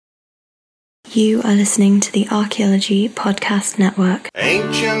You are listening to the Archaeology Podcast Network.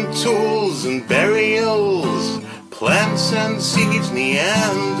 Ancient tools and burials, plants and seeds,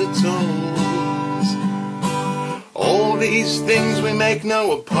 Neanderthals. All these things we make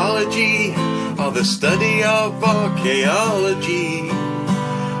no apology are the study of archaeology.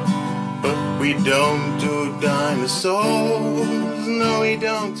 But we don't do dinosaurs, no we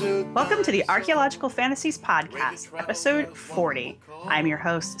don't do dinosaurs. Welcome to the Archaeological Fantasies Podcast, episode 40. I'm your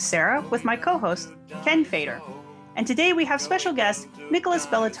host, Sarah, with my co-host, Ken Fader. And today we have special guest, Nicholas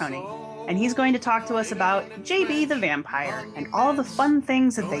Bellatoni, and he's going to talk to us about JB the Vampire and all the fun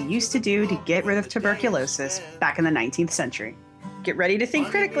things that they used to do to get rid of tuberculosis back in the 19th century. Get ready to think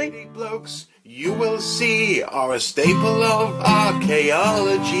critically. Blokes you will see are a staple of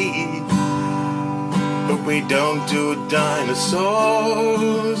archaeology. But we don't do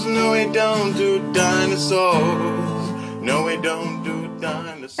dinosaurs. No, we don't do dinosaurs. No, we don't do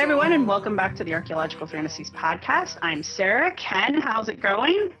dinosaurs. Hey everyone, and welcome back to the Archaeological Fantasies Podcast. I'm Sarah. Ken, how's it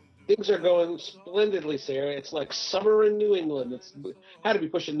going? Things are going splendidly, Sarah. It's like summer in New England. It's had to be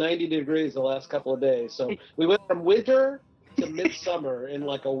pushing 90 degrees the last couple of days. So we went from winter to midsummer in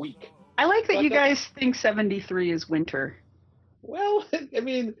like a week. I like that you guys think 73 is winter. Well, I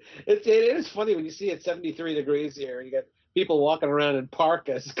mean, it is funny when you see it 73 degrees here. You got people walking around in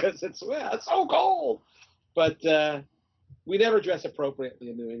parkas because it's so cold. But we never dress appropriately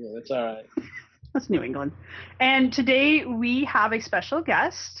in New England. It's all right. That's New England. And today we have a special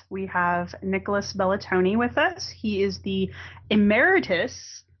guest. We have Nicholas Bellatoni with us. He is the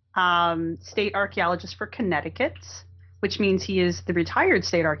emeritus state archaeologist for Connecticut, which means he is the retired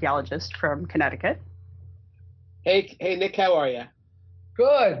state archaeologist from Connecticut. Hey, Nick, how are you?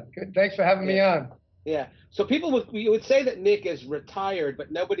 Good. Thanks for having me on. Yeah. So people would say that Nick is retired,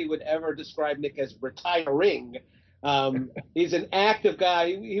 but nobody would ever describe Nick as retiring. He's an active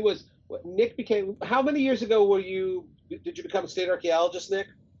guy. Nick became, how many years ago did you become a state archaeologist, Nick?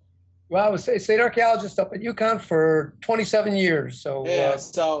 Well, I was a state archaeologist up at UConn for 27 years. So,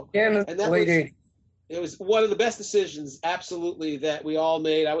 in the late 80s. It was one of the best decisions, absolutely, that we all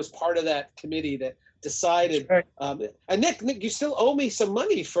made. I was part of that committee that decided. Right. And Nick, you still owe me some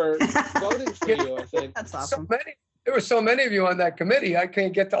money for voting for you, I think. That's awesome. There were so many of you on that committee. I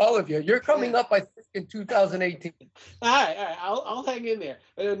can't get to all of you. You're coming up, I think, in 2018. All right. I'll hang in there.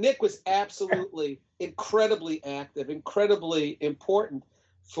 Nick was absolutely incredibly active, incredibly important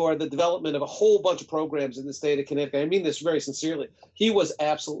for the development of a whole bunch of programs in the state of Connecticut. I mean this very sincerely. He was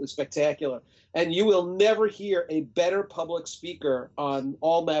absolutely spectacular. And you will never hear a better public speaker on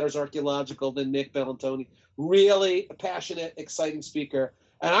all matters archaeological than Nick Bellatoni. Really passionate, exciting speaker.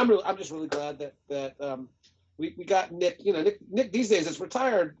 And I'm just really glad that we got Nick. You know, Nick these days is a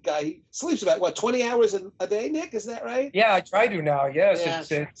retired guy. He sleeps about 20 hours a day. Nick, is that right? Yeah, I try to now. Yes,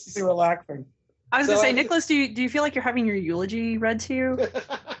 yeah. It's relaxing. I was going to say, Nicholas, do you feel like you're having your eulogy read to you?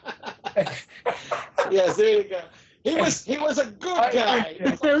 Yes, there you go. He was a good guy.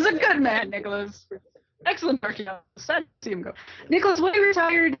 He was a good man, Nicholas. Excellent archaeologist. Sad to see him go. Nicholas, what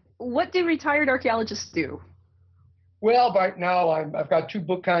do retired archaeologists do? Well, right now I've got 2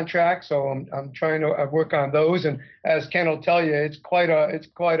 book contracts, so I'm trying to work on those. And as Ken will tell you, it's quite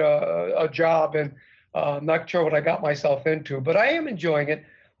a job, and I'm not sure what I got myself into, but I am enjoying it.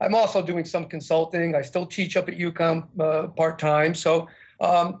 I'm also doing some consulting. I still teach up at UConn part-time, so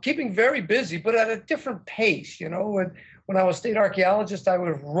keeping very busy, but at a different pace. You know, when I was state archaeologist, I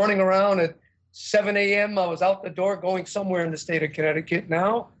was running around at 7 a.m. I was out the door going somewhere in the state of Connecticut.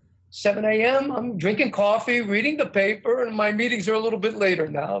 Now, 7 a.m., I'm drinking coffee, reading the paper, and my meetings are a little bit later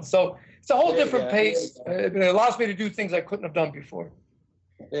now. So it's a whole different pace. It allows me to do things I couldn't have done before.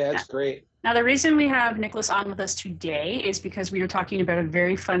 Yeah, that's great. Now, the reason we have Nicholas on with us today is because we are talking about a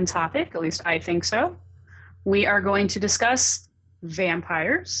very fun topic, at least I think so. We are going to discuss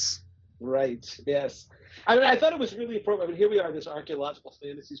vampires. Right, yes. I mean, I thought it was really appropriate. I mean, here we are, this Archaeological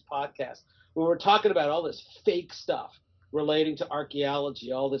Fantasies podcast, where we're talking about all this fake stuff relating to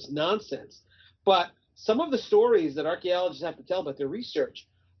archaeology, all this nonsense. But some of the stories that archaeologists have to tell about their research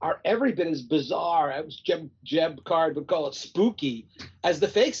are every bit as bizarre, as Jeb Card would call it, spooky, as the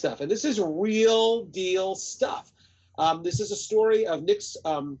fake stuff. And this is real deal stuff. This is a story of Nick's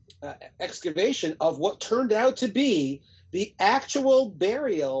excavation of what turned out to be the actual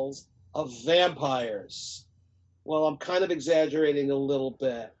burials of vampires. Well, I'm kind of exaggerating a little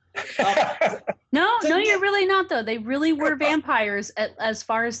bit. No, you're really not, though. They really were vampires as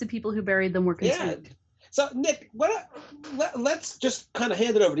far as the people who buried them were concerned. Yeah. So, Nick, let's just kind of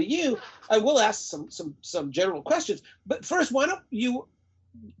hand it over to you. I will ask some general questions. But first, why don't you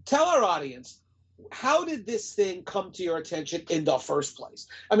tell our audience how did this thing come to your attention in the first place?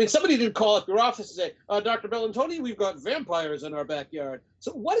 I mean, somebody didn't call up your office and say, Dr. Bellantoni, we've got vampires in our backyard.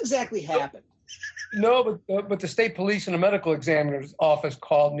 So what exactly happened? No, but the state police and the medical examiner's office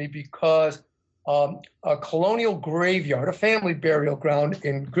called me because a colonial graveyard, a family burial ground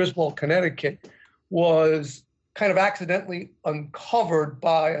in Griswold, Connecticut, was kind of accidentally uncovered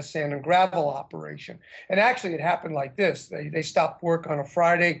by a sand and gravel operation. And actually, it happened like this. They stopped work on a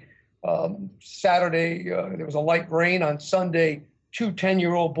Friday. Saturday, there was a light rain. On Sunday, two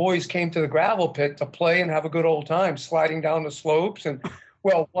 10-year-old boys came to the gravel pit to play and have a good old time, sliding down the slopes. And,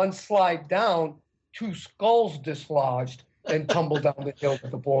 well, one slide down, two skulls dislodged and tumbled down the hill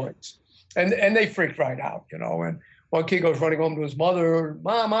with the boys. And they freaked right out, you know. And one kid goes running home to his mother,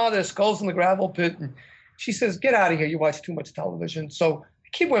 Mama, there's skulls in the gravel pit. And she says, get out of here, you watch too much television. So the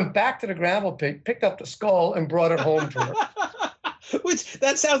kid went back to the gravel pit, picked up the skull, and brought it home to her. Which,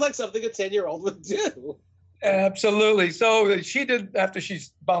 that sounds like something a 10-year-old would do. Absolutely. So she did, after she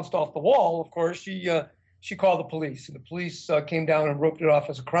bounced off the wall, of course, she called the police. And the police came down and roped it off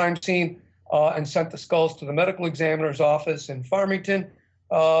as a crime scene and sent the skulls to the medical examiner's office in Farmington.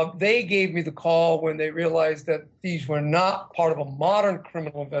 They gave me the call when they realized that these were not part of a modern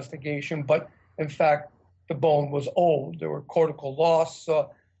criminal investigation, but in fact, the bone was old. There were cortical loss,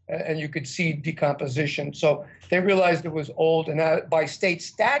 and you could see decomposition. So they realized it was old, and by state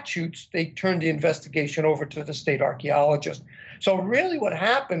statutes, they turned the investigation over to the state archaeologist. So really what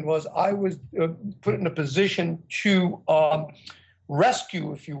happened was I was put in a position to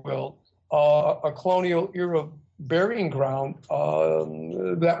rescue, if you will, a colonial era burying ground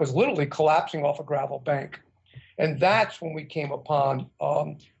that was literally collapsing off a gravel bank. And that's when we came upon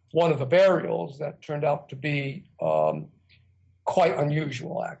one of the burials that turned out to be quite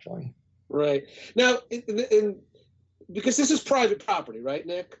unusual, actually. Right. Now, because this is private property, right,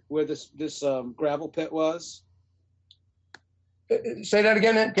 Nick, where this gravel pit was? Say that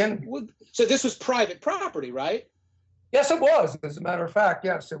again. So this was private property, right? Yes, it was. As a matter of fact,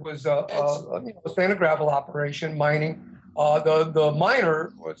 yes, it was a sand and gravel operation, mining. The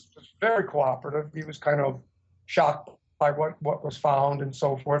miner was very cooperative. He was kind of shocked by what was found and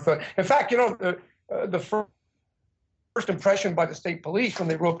so forth. In fact, you know, the first impression by the state police when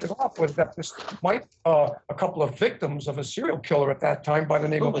they roped it off was that this might a couple of victims of a serial killer at that time by the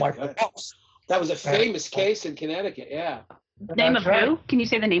name of Michael Ross. That was a famous case in Connecticut, yeah. Name of who? Can you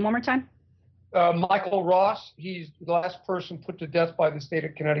say the name one more time? Michael Ross. He's the last person put to death by the state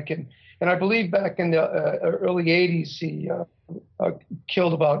of Connecticut. And I believe back in the early 80s, he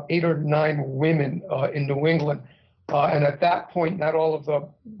killed about 8 or 9 women in New England. And at that point, not all of the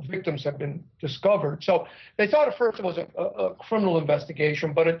victims had been discovered. So they thought at first it was a criminal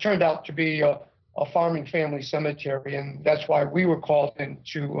investigation, but it turned out to be a farming family cemetery. And that's why we were called in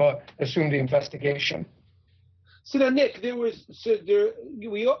to assume the investigation. So now, Nick,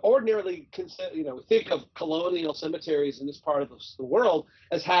 we ordinarily think of colonial cemeteries in this part of the world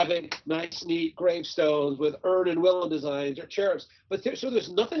as having nice, neat gravestones with urn and willow designs or cherubs. But there's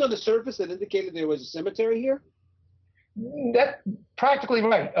nothing on the surface that indicated there was a cemetery here? That's practically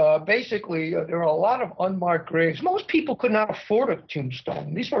right. Basically, there are a lot of unmarked graves. Most people could not afford a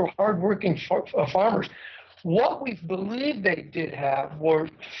tombstone. These were hardworking farmers. What we believe they did have were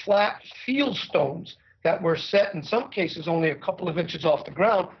flat field stones that were set, in some cases, only a couple of inches off the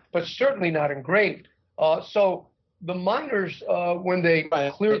ground, but certainly not engraved. So the miners, when they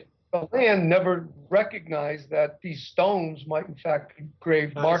cleared the land, never recognized that these stones might, in fact, be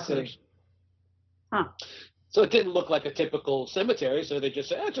grave markers. Huh. So it didn't look like a typical cemetery, so they just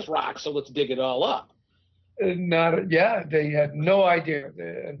said, it's just rocks, so let's dig it all up. They had no idea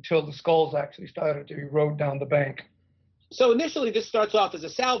until the skulls actually started to erode down the bank. So initially, this starts off as a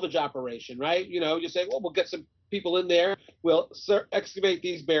salvage operation, right? You know, you say, well, we'll get some people in there, we'll excavate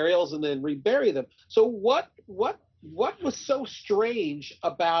these burials, and then rebury them. So what was so strange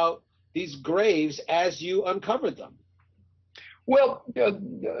about these graves as you uncovered them? Well,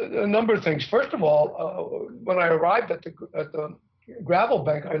 a number of things. First of all, when I arrived at the gravel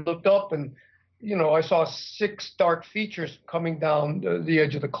bank, I looked up and, you know, I saw 6 dark features coming down the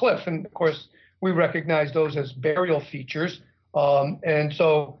edge of the cliff, and of course, we recognize those as burial features. And at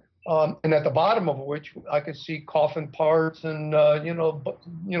the bottom of which I could see coffin parts and,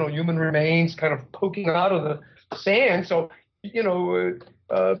 human remains kind of poking out of the sand. So,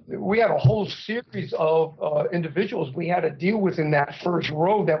 we had a whole series of individuals we had to deal with in that first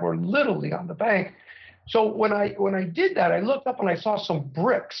row that were literally on the bank. So when I did that, I looked up and I saw some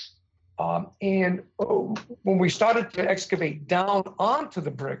bricks. And when we started to excavate down onto the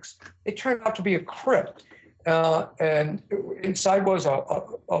bricks, it turned out to be a crypt. And inside was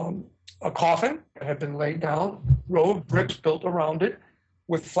a coffin that had been laid down, row of bricks built around it,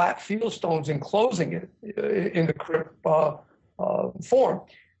 with flat field stones enclosing it in the crypt form.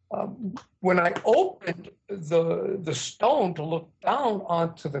 When I opened the stone to look down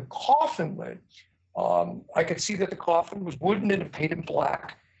onto the coffin lid, I could see that the coffin was wooden and painted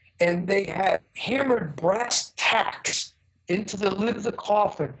black, and they had hammered brass tacks into the lid of the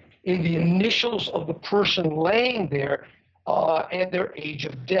coffin in the initials of the person laying there and their age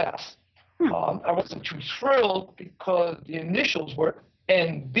of death. I wasn't too thrilled because the initials were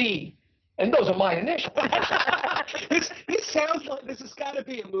NB, and those are my initials. This sounds like this has got to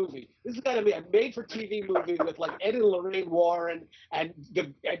be a movie. This has got to be a made-for-TV movie with like Ed and Lorraine Warren, and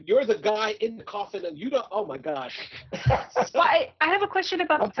you're the guy in the coffin, and you don't. Oh my gosh! Well, I have a question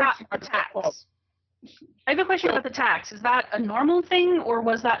about the tax. I have a question about the tax. Is that a normal thing, or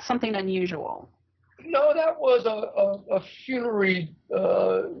was that something unusual? No, that was a funerary,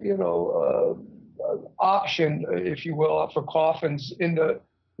 option, if you will, for coffins in the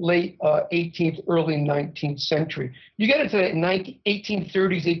late 18th, early 19th century. You get into the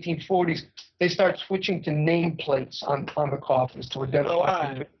 1830s, 1840s, they start switching to nameplates on the coffins to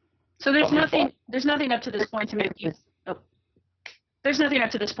identify. So there's nothing up to this point to make you. There's nothing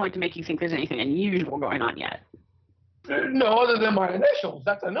up to this point to make you think there's anything unusual going on yet. No, other than my initials.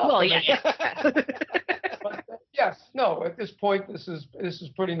 That's enough. Well, yeah. But, yes, no. At this point, this is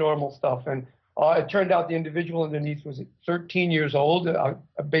pretty normal stuff, and it turned out the individual underneath was 13 years old,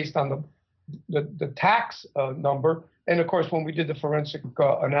 based on the tax number, and of course, when we did the forensic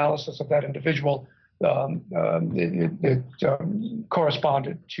analysis of that individual, it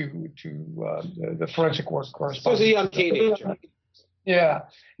corresponded to the forensic work corresponded. So it was a young teenager. Yeah,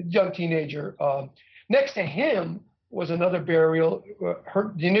 young teenager. Next to him was another burial.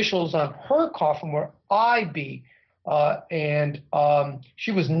 The initials on her coffin were IB, and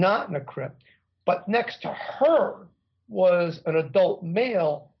she was not in a crypt. But next to her was an adult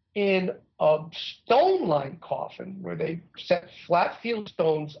male in a stone-lined coffin where they set flat field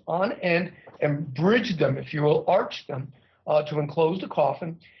stones on end and bridged them, if you will, arched them to enclose the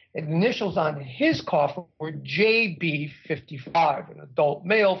coffin. And the initials on his coffin were JB55, an adult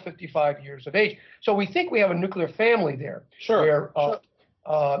male, 55 years of age. So we think we have a nuclear family there. Sure. Where,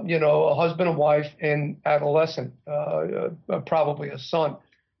 a husband and wife and adolescent, probably a son.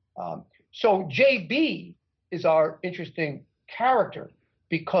 So JB is our interesting character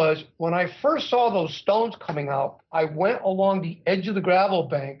because when I first saw those stones coming out, I went along the edge of the gravel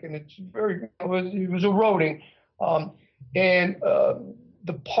bank, and it was eroding,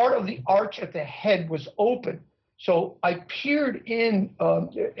 the part of the arch at the head was open. So I peered in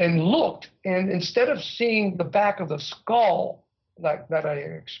and looked, and instead of seeing the back of the skull that I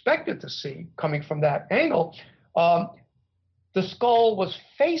expected to see coming from that angle, the skull was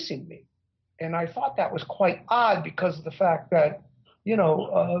facing me. And I thought that was quite odd because of the fact that, he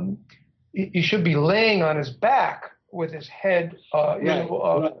should be laying on his back with his head, on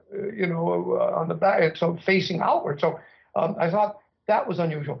the back, so facing outward. So I thought that was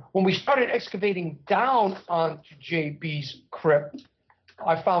unusual. When we started excavating down onto JB's crypt,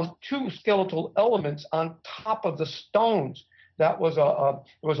 I found two skeletal elements on top of the stones. That was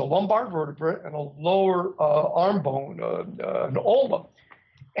it was a lumbar vertebrae and a lower arm bone, an ulna.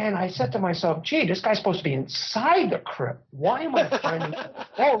 And I said to myself, gee, this guy's supposed to be inside the crypt. Why am I finding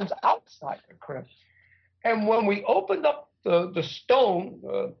bones outside the crypt? And when we opened up the stone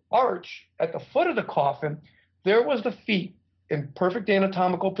arch at the foot of the coffin, there was the feet in perfect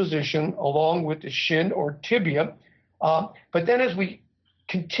anatomical position along with the shin or tibia. But then as we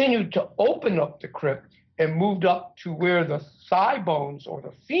continued to open up the crypt and moved up to where the thigh bones or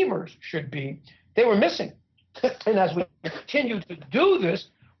the femurs should be, they were missing. And as we continued to do this,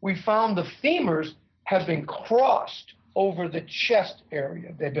 we found the femurs have been crossed over the chest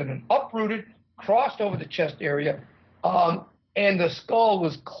area. They've been uprooted, crossed over the chest area, and the skull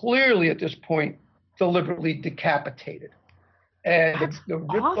was clearly at this point deliberately decapitated. And the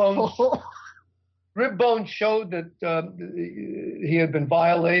rib bones showed that he had been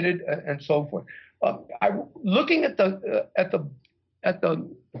violated and so forth. Looking at the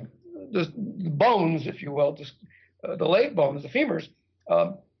bones, if you will, the leg bones, the femurs,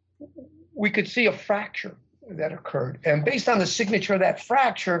 we could see a fracture that occurred. And based on the signature of that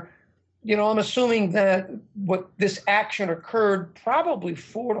fracture, I'm assuming that this action occurred probably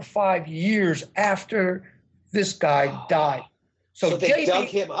 4 to 5 years after this guy died. So they dug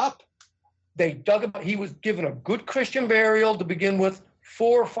him up? They dug him up. He was given a good Christian burial to begin with.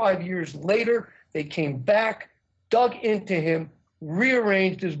 4 or 5 years later, they came back, dug into him,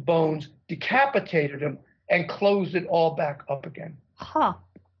 rearranged his bones, decapitated him, and closed it all back up again. Huh.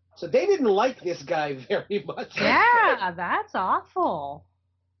 So they didn't like this guy very much. Yeah, that's awful.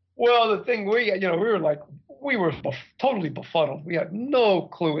 Well, the thing we were totally befuddled. We had no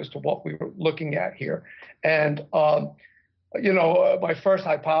clue as to what we were looking at here. And, my first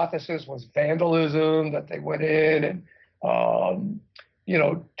hypothesis was vandalism, that they went in and,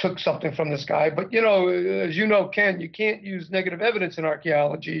 took something from this guy. But, as you know, Ken, you can't use negative evidence in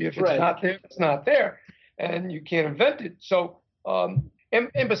archaeology. If it's not there, it's not there. And you can't invent it. So,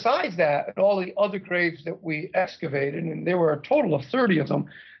 and besides that, and all the other graves that we excavated, and there were a total of 30 of them,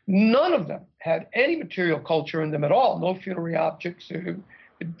 none of them had any material culture in them at all. No funerary objects. In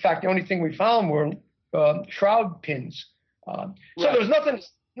fact, the only thing we found were shroud pins. So there was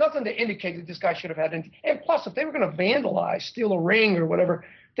nothing to indicate that this guy should have had anything. And plus, if they were going to vandalize, steal a ring or whatever,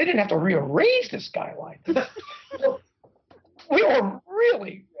 they didn't have to rearrange this guy like this. We were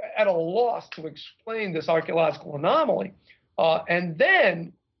really at a loss to explain this archaeological anomaly. And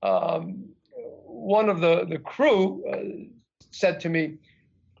then one of the crew said to me,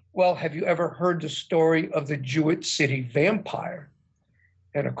 well, have you ever heard the story of the Jewett City vampire?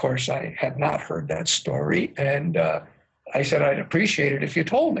 And of course, I had not heard that story. And I said, I'd appreciate it if you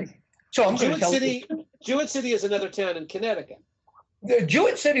told me. So I'm going to tell you. Jewett City is another town in Connecticut. The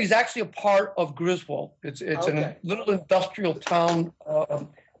Jewett City is actually a part of Griswold. It's a little industrial town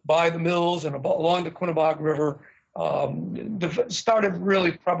by the mills and along the Quinebaug River. Started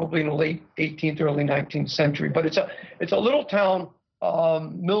really probably in the late 18th, early 19th century. But it's a little town,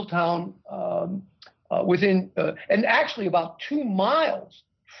 mill town, within, and actually about 2 miles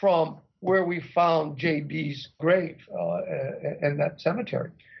from where we found J.B.'s grave in that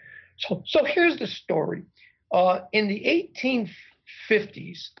cemetery. So here's the story. In the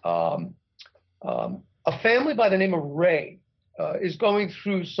 1850s, a family by the name of Ray is going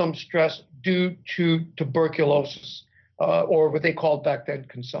through some stress due to tuberculosis, or what they called back then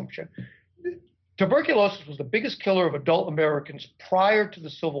consumption. Tuberculosis was the biggest killer of adult Americans prior to the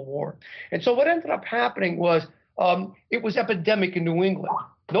Civil War. And so what ended up happening was it was epidemic in New England.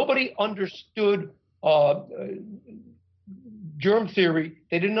 Nobody understood germ theory.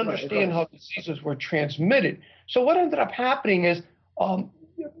 They didn't understand how diseases were transmitted. So what ended up happening is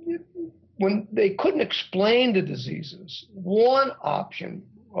when they couldn't explain the diseases, one option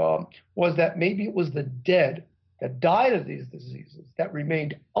was that maybe it was the dead that died of these diseases that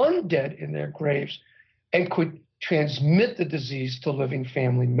remained undead in their graves and could transmit the disease to living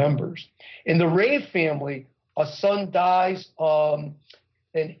family members. In the Ray family, a son dies in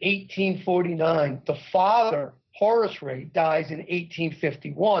 1849. The father, Horace Ray, dies in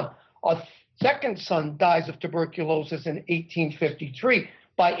 1851. A second son dies of tuberculosis in 1853.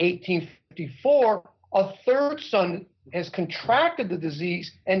 By 1854, a third son has contracted the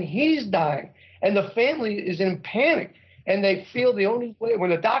disease and he's dying. And the family is in panic. And they feel the only way,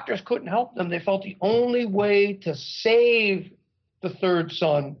 when the doctors couldn't help them, they felt the only way to save the third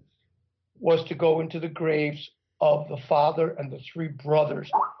son was to go into the graves of the father and the 3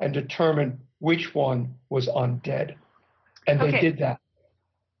 brothers and determine which one was undead. And they did that.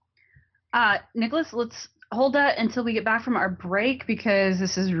 Nicholas, let's hold that until we get back from our break, because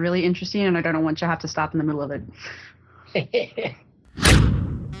this is really interesting and I don't want you to have to stop in the middle of it.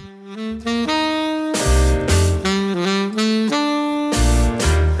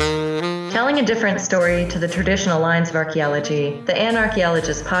 Telling a different story to the traditional lines of archaeology, the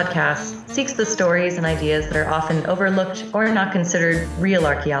Anarchaeologist podcast seeks the stories and ideas that are often overlooked or not considered real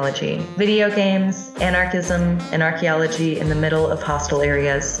archaeology. Video games, anarchism, and archaeology in the middle of hostile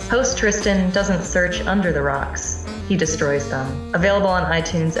areas. Host Tristan doesn't search under the rocks. He destroys them. Available on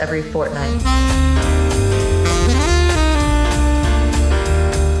iTunes every fortnight.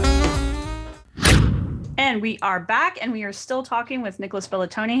 And we are back, and we are still talking with Nicholas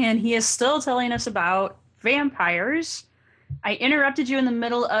Bellantoni, and he is still telling us about vampires. I interrupted you in the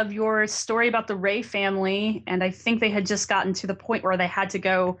middle of your story about the Ray family, and I think they had just gotten to the point where they had to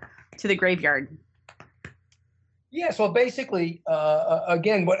go to the graveyard. Yes, well, basically,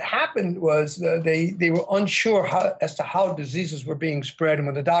 again, what happened was they were unsure as to how diseases were being spread, and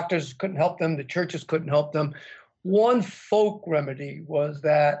when the doctors couldn't help them, the churches couldn't help them. One folk remedy was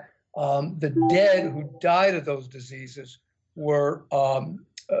that the dead who died of those diseases were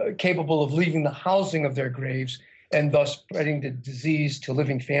capable of leaving the housing of their graves and thus spreading the disease to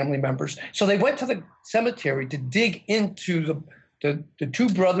living family members. So they went to the cemetery to dig into the 2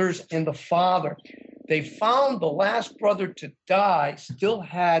 brothers and the father. They found the last brother to die still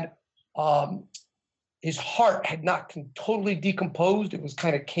had, his heart had not totally decomposed. It was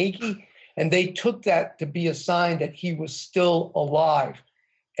kind of cakey. And they took that to be a sign that he was still alive.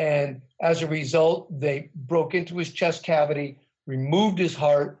 And as a result, they broke into his chest cavity, removed his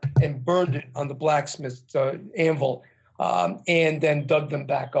heart, and burned it on the blacksmith's anvil, and then dug them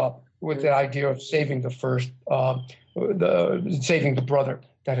back up with the idea of saving saving the brother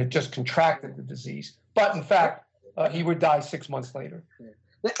that had just contracted the disease. But in fact, he would die 6 months later.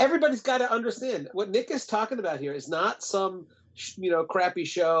 Now, everybody's got to understand what Nick is talking about here is not some crappy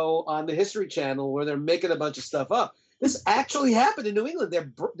show on the History Channel where they're making a bunch of stuff up. This actually happened in New England.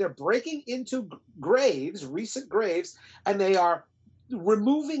 They're breaking into graves, recent graves, and they are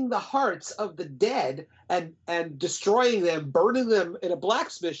removing the hearts of the dead and destroying them, burning them in a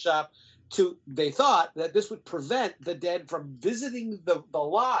blacksmith shop. They thought that this would prevent the dead from visiting the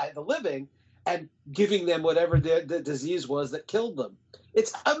living and giving them whatever the disease was that killed them.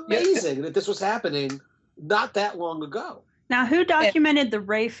 It's amazing that this was happening not that long ago. Now, who documented the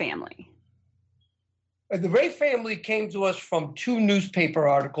Ray family? The Ray family came to us from 2 newspaper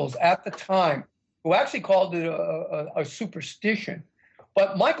articles at the time, who actually called it a superstition.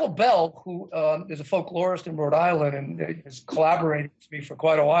 But Michael Bell, who is a folklorist in Rhode Island and has collaborated with me for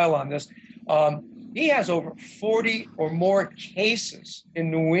quite a while on this, he has over 40 or more cases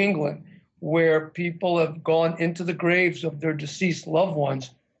in New England where people have gone into the graves of their deceased loved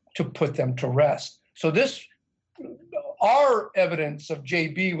ones to put them to rest. So our evidence of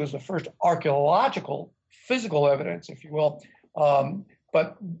JB was the first archaeological, physical evidence, if you will.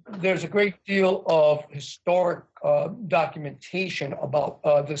 But there's a great deal of historic documentation about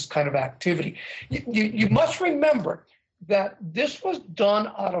this kind of activity. You must remember that this was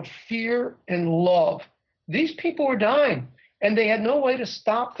done out of fear and love. These people were dying, and they had no way to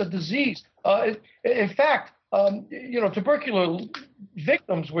stop the disease. In fact, tubercular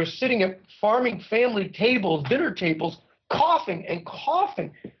victims were sitting at farming family tables, dinner tables, coughing and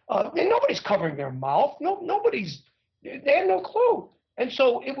coughing. And nobody's covering their mouth. They had no clue. And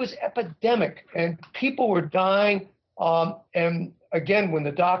so it was epidemic, and people were dying. And again, when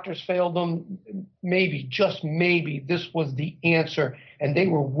the doctors failed them, maybe, just maybe, this was the answer, and they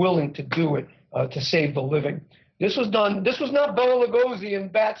were willing to do it to save the living. This was done. This was not Bela Lugosi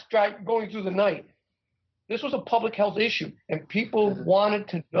and bats going through the night. This was a public health issue, and people wanted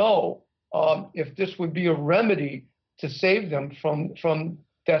to know if this would be a remedy to save them from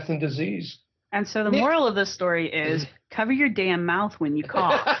death and disease. And so the moral of this story is cover your damn mouth when you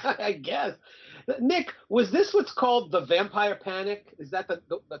cough. I guess. Nick, was this what's called the vampire panic? Is that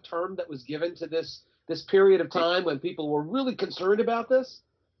the term that was given to this period of time when people were really concerned about this?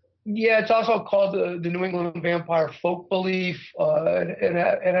 Yeah, it's also called the New England vampire folk belief. It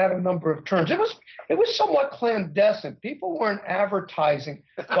had a number of terms. It was somewhat clandestine. People weren't advertising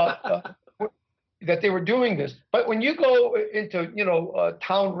that they were doing this. But when you go into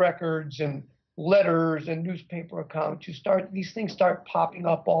town records and letters and newspaper accounts, these things start popping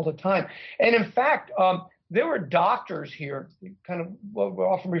up all the time. And in fact, there were doctors here, kind of what we're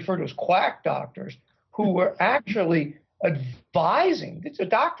often referred to as quack doctors, who were actually advising the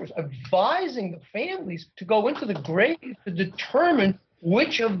families to go into the grave to determine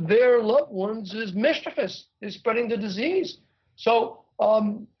which of their loved ones is mischievous, is spreading the disease. So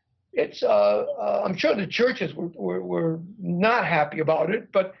it's I'm sure the churches were not happy about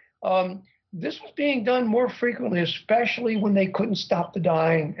it, but this was being done more frequently, especially when they couldn't stop the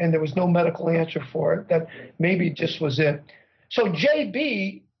dying and there was no medical answer for it. That maybe just was it. So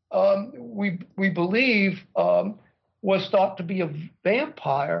JB, we believe, was thought to be a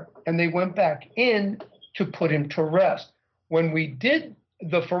vampire, and they went back in to put him to rest. When we did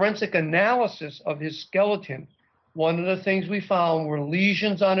the forensic analysis of his skeleton, one of the things we found were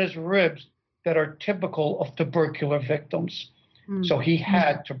lesions on his ribs that are typical of tubercular victims. So he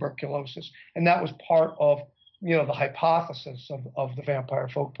had tuberculosis, and that was part of the hypothesis of the vampire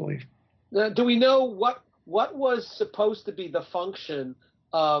folk belief. Do we know what was supposed to be the function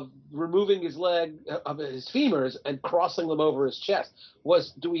of removing his leg of his femurs and crossing them over his chest?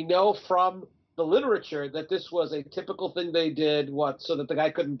 Do we know from the literature that this was a typical thing they did, so that the guy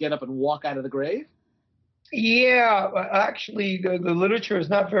couldn't get up and walk out of the grave? Yeah, actually, the literature is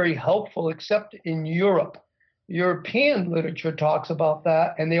not very helpful, except in Europe. European literature talks about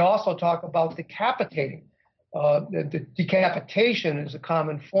that, and they also talk about decapitating. The decapitation is a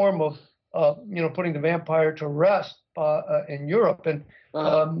common form of, putting the vampire to rest in Europe.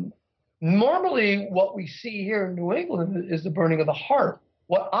 And normally, what we see here in New England is the burning of the heart.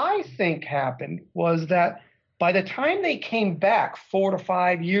 What I think happened was that by the time they came back 4 to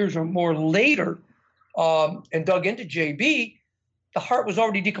 5 years or more later and dug into JB, the heart was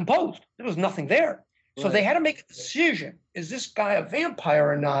already decomposed. There was nothing there. So they had to make a decision. Is this guy a vampire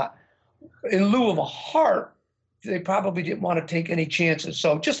or not? In lieu of a heart, they probably didn't want to take any chances.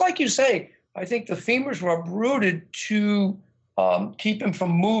 So just like you say, I think the femurs were uprooted to keep him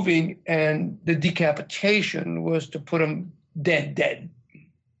from moving, and the decapitation was to put him dead.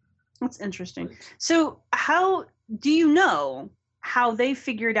 That's interesting. So how do you know how they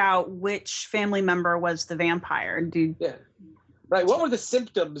figured out which family member was the vampire? Yeah. Right. What were the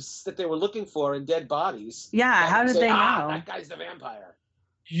symptoms that they were looking for in dead bodies? Yeah. How did they know? That guy's the vampire.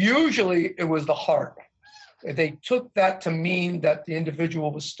 Usually it was the heart. They took that to mean that the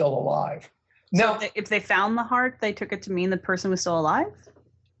individual was still alive. Now, so if they found the heart, they took it to mean the person was still alive?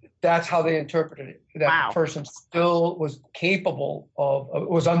 That's how they interpreted it, that the person still was capable of,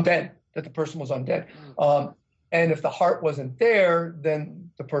 was undead, that the person was undead. And if the heart wasn't there, then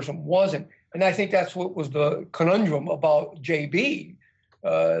the person wasn't. And I think that's what was the conundrum about JB.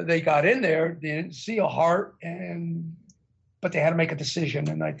 They got in there, they didn't see a heart, but they had to make a decision.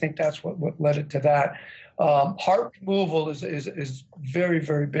 And I think that's what led it to that. Heart removal is very,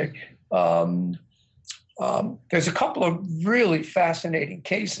 very big. There's a couple of really fascinating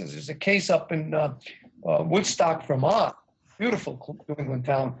cases. There's a case up in Woodstock, Vermont, beautiful New England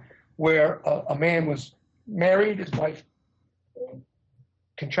town, where a man was married, his wife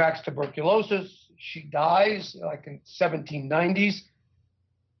contracts tuberculosis, she dies like in 1790s.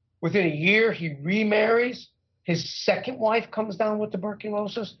 Within a year, he remarries. His second wife comes down with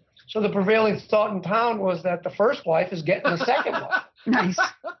tuberculosis. So the prevailing thought in town was that the first wife is getting the second wife. Nice.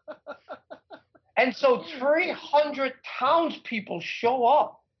 And so 300 townspeople show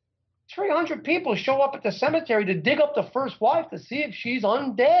up. 300 people show up at the cemetery to dig up the first wife to see if she's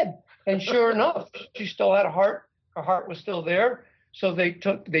undead. And sure enough, she still had a heart. Her heart was still there. So they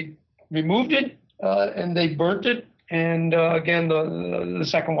removed it and they burnt it. And again, the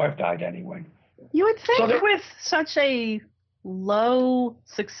second wife died anyway. You would think with such a low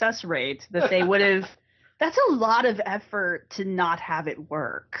success rate that they would have, that's a lot of effort to not have it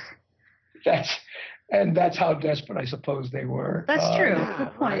work. That's how desperate I suppose they were. That's true.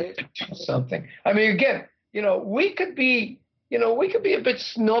 Good point. To do something. I mean, again, we could be a bit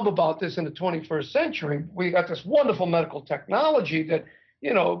snub about this in the 21st century. We got this wonderful medical technology that,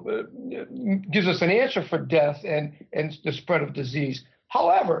 gives us an answer for death and the spread of disease.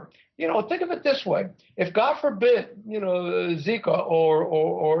 However, think of it this way. If God forbid, Zika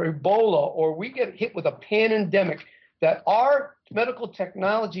or Ebola, or we get hit with a pandemic that our medical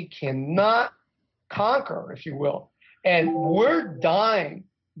technology cannot conquer, if you will, and we're dying,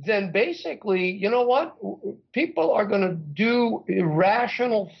 then basically, you know what? People are going to do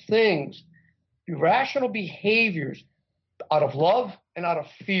irrational things, irrational behaviors out of love and out of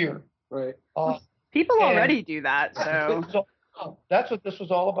fear. Right. People already do that, so. That's what this was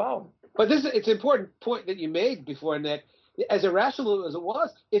all about. But it's an important point that you made before, Nick. As irrational as it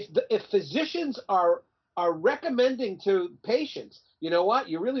was, if physicians are recommending to patients, you know what,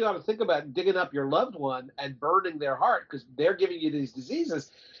 you really ought to think about digging up your loved one and burning their heart because they're giving you these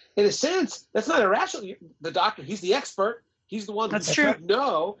diseases. In a sense, that's not irrational. The doctor, he's the expert. He's the one who should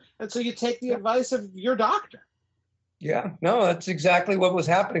know. And so you take the advice of your doctor. Yeah, no, that's exactly what was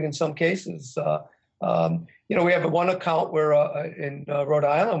happening in some cases. We have one account where in Rhode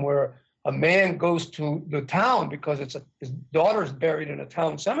Island where a man goes to the town because his daughter's buried in a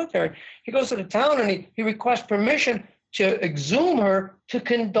town cemetery. He goes to the town and he requests permission to exhume her to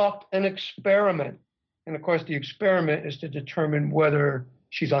conduct an experiment. And of course, the experiment is to determine whether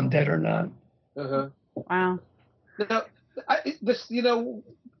she's undead or not. Uh-huh. Wow. Now,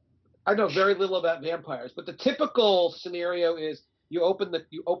 I know very little about vampires, but the typical scenario is you open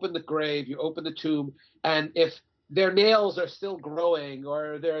the grave, you open the tomb, and if their nails are still growing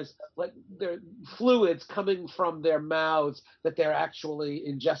or there's there fluids coming from their mouths that they're actually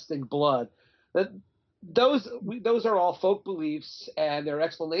ingesting blood, those are all folk beliefs, and there are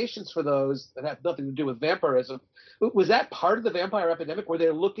explanations for those that have nothing to do with vampirism. Was that part of the vampire epidemic? Were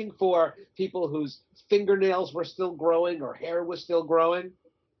they looking for people whose fingernails were still growing or hair was still growing?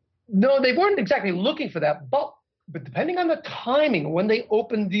 No, they weren't exactly looking for that, but depending on the timing when they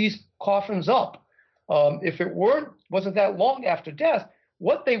opened these coffins up, if it wasn't that long after death,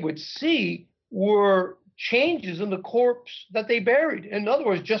 what they would see were changes in the corpse that they buried. In other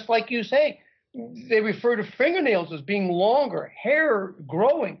words, just like you say, they refer to fingernails as being longer, hair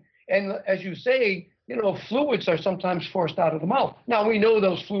growing, and as you say, fluids are sometimes forced out of the mouth. Now we know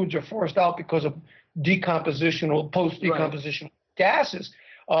those fluids are forced out because of decomposition or post-decomposition gases,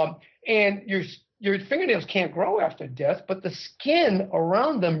 and your fingernails can't grow after death, but the skin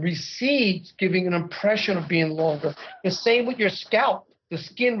around them recedes, giving an impression of being longer. The same with your scalp. The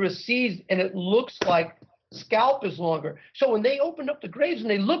skin recedes, and it looks like scalp is longer. So when they opened up the graves and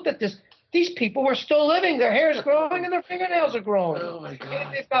they looked at this, these people were still living. Their hair is growing and their fingernails are growing. Oh, my God.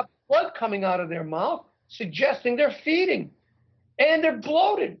 And they've got blood coming out of their mouth, suggesting they're feeding. and they're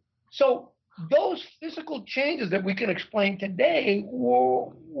bloated. So those physical changes that we can explain today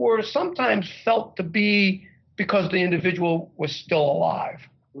were sometimes felt to be because the individual was still alive.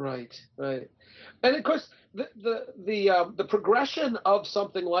 Right, right. And of course, the progression of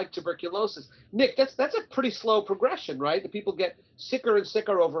something like tuberculosis, Nick, that's a pretty slow progression, right? The people get sicker and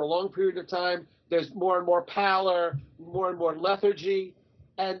sicker over a long period of time. There's more and more pallor, more and more lethargy,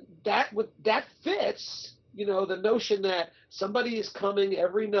 and that fits, the notion that somebody is coming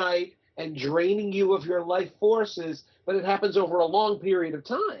every night and draining you of your life forces, but it happens over a long period of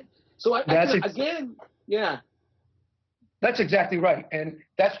time. So yeah. That's exactly right. And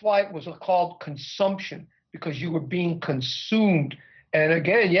that's why it was called consumption, because you were being consumed. And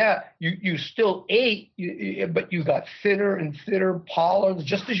again, you still ate, but you got thinner and thinner, pallor,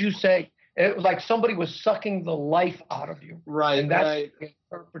 just as you say. It was like somebody was sucking the life out of you. Right, and that's right. how you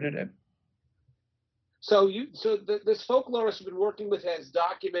interpreted it. So this folklorist you've been working with has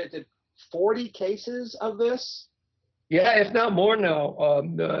documented 40 cases of this? Yeah, if not more now.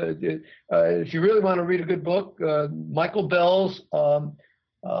 If you really want to read a good book, Michael Bell's The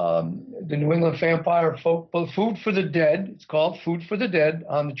New England Vampire Food for the Dead. It's called Food for the Dead,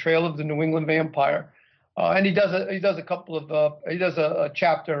 on the trail of the New England Vampire. And he does a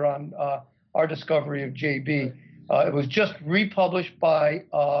chapter on our discovery of JB. It was just reprinted,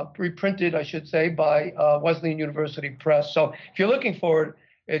 I should say, by Wesleyan University Press. So if you're looking for it,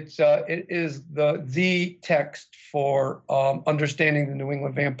 it is the text for understanding the New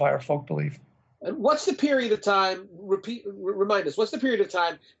England vampire folk belief. And what's the period of time? Remind us. What's the period of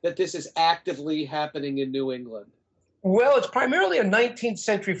time that this is actively happening in New England? Well, it's primarily a 19th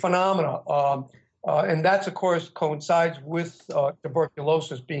century phenomena, and that's, of course, coincides with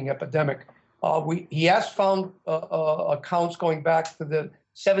tuberculosis being epidemic. He has found accounts going back to the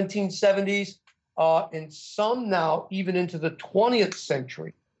 1770s, and some now even into the 20th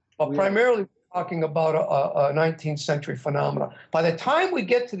century. Primarily talking about a 19th century phenomena. By the time we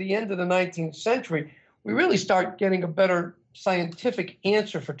get to the end of the 19th century, we really start getting a better scientific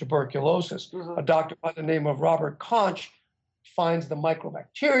answer for tuberculosis. Mm-hmm. A doctor by the name of Robert Koch finds the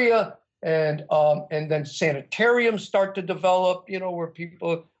microbacteria, and then sanitariums start to develop, where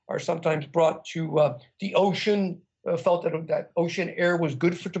people are sometimes brought to the ocean, felt that ocean air was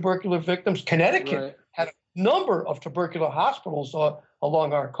good for tubercular victims. Connecticut had a number of tubercular hospitals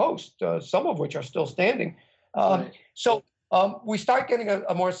along our coast, some of which are still standing. So we start getting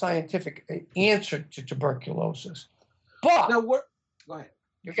a more scientific answer to tuberculosis. But now, go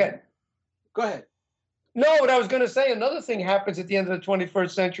ahead. Go ahead. No, what I was going to say, another thing happens at the end of the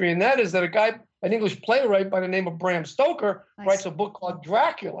 21st century, and that is that an English playwright by the name of Bram Stoker, writes a book called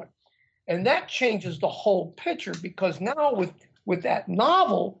Dracula. And that changes the whole picture, because now with that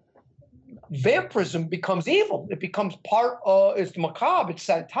novel, vampirism becomes evil. It becomes it's macabre, it's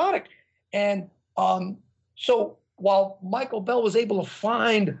satanic. And so while Michael Bell was able to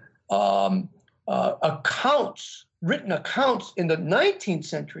find written accounts in the 19th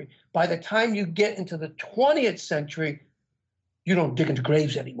century, by the time you get into the 20th century, you don't dig into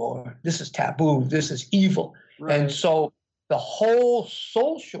graves anymore. This is taboo. This is evil. Right. And so the whole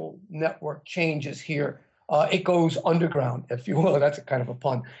social network changes here. It goes underground, if you will. That's a kind of a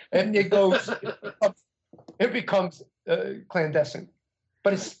pun. And it becomes clandestine.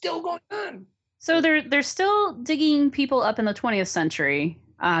 But it's still going on. So they're still digging people up in the 20th century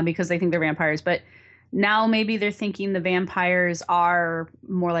because they think they're vampires. But now maybe they're thinking the vampires are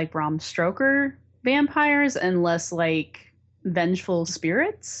more like Bram Stoker vampires and less like vengeful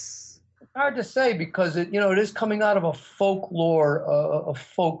spirits? Hard to say, because it is coming out of a folklore, a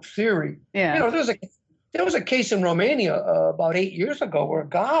folk theory. Yeah. There was a case in Romania about 8 years ago where a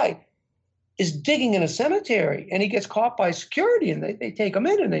guy is digging in a cemetery and he gets caught by security, and they take him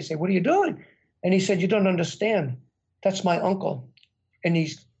in and they say, "What are you doing?" And he said, "You don't understand. That's my uncle, and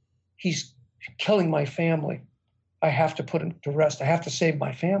he's killing my family. I have to put him to rest. I have to save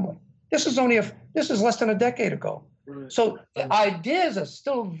my family." This is less than a decade ago. Right. So the ideas are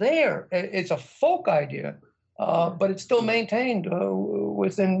still there. It's a folk idea, but it's still maintained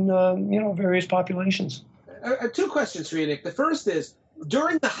within various populations. Two questions for you, Nick. The first is,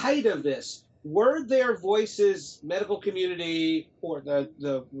 during the height of this, were there voices, medical community or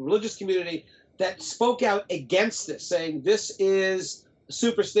the religious community, that spoke out against this, saying this is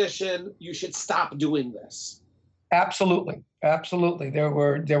superstition, you should stop doing this? Absolutely. There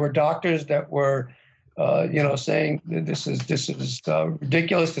were doctors that were saying this is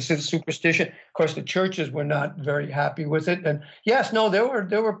ridiculous, this is superstition. Of course, the churches were not very happy with it. And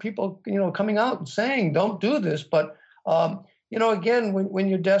there were people coming out and saying, don't do this. But again, when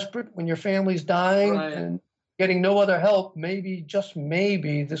you're desperate, when your family's dying, right, and getting no other help, maybe, just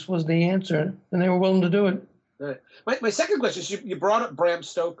maybe, this was the answer, and they were willing to do it. Right. My second question is, you brought up Bram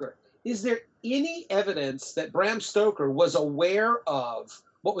Stoker. Is there any evidence that Bram Stoker was aware of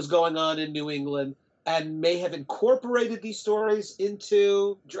what was going on in New England and may have incorporated these stories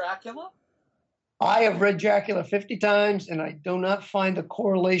into Dracula? I have read Dracula 50 times, and I do not find a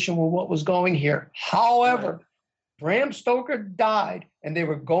correlation with what was going here. However, Bram Stoker died, and they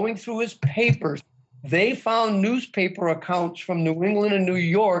were going through his papers. They found newspaper accounts from New England and New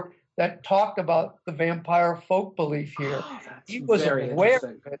York that talked about the vampire folk belief here. Oh, he was aware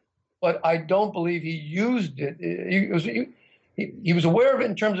of it, but I don't believe he used it. He was aware of it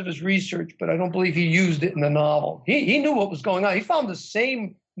in terms of his research, but I don't believe he used it in the novel. He knew what was going on. He found the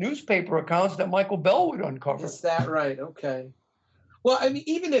same newspaper accounts that Michael Bell would uncover. Is that right? Okay. Well, I mean,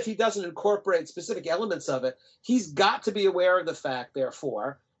 even if he doesn't incorporate specific elements of it, he's got to be aware of the fact,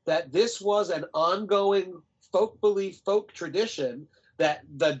 therefore, that this was an ongoing folk belief, folk tradition, that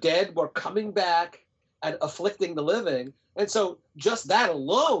the dead were coming back and afflicting the living. And so just that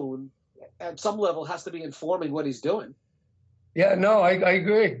alone, at some level, has to be informing what he's doing. Yeah, no, I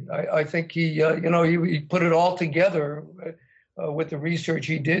agree. I think he put it all together with the research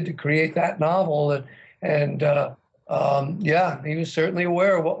he did to create that novel. And he was certainly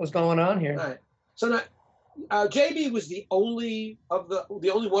aware of what was going on here. Right. So now, JB was the only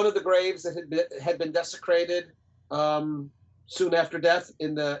one of the graves that had been desecrated soon after death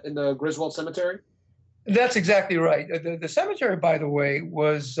in the Griswold Cemetery. That's exactly right. The cemetery, by the way,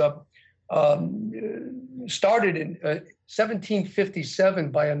 was started in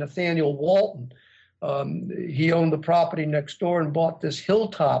 1757 by a Nathaniel Walton. He owned the property next door and bought this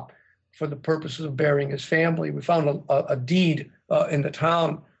hilltop for the purposes of burying his family. We found a deed in the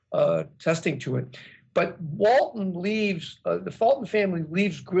town attesting to it. But Walton leaves, the Fulton family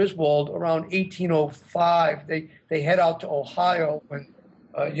leaves Griswold around 1805. They head out to Ohio when,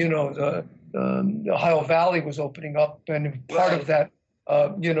 the Ohio Valley was opening up, and part of that,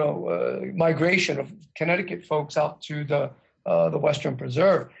 migration of Connecticut folks out to the Western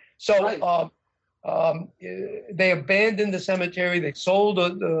Preserve. So they abandoned the cemetery. They sold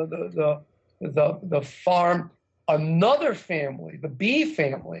the farm. Another family, the B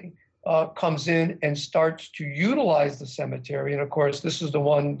family, comes in and starts to utilize the cemetery. And of course, this is the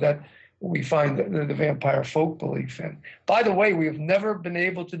one that we find the vampire folk belief in. By the way, we have never been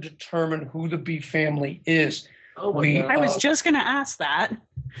able to determine who the B family is. Oh my God. I was just going to ask that.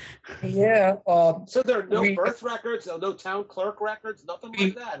 Yeah. So there are no birth records, no town clerk records, nothing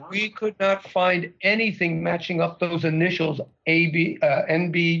like that. Huh? We could not find anything matching up those initials, AB,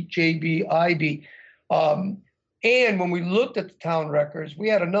 NB, JB, IB. And when we looked at the town records, we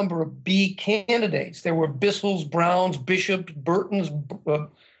had a number of B candidates. There were Bissells, Browns, Bishops, Burtons, even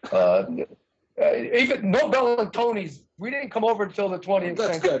no Bellantonis. We didn't come over until the 20th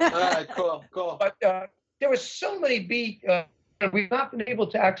That's century. Good. All right, cool. But there were so many B. We've not been able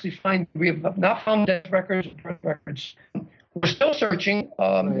to actually find. We have not found death records or birth records. We're still searching.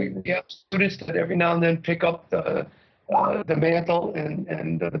 We have students that every now and then pick up the mantle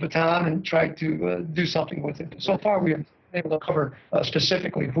and the baton and try to do something with it. So far, we have been able to cover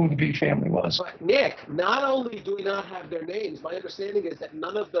specifically who the B family was. But Nick, not only do we not have their names, my understanding is that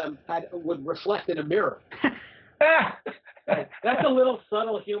none of them would reflect in a mirror. That's a little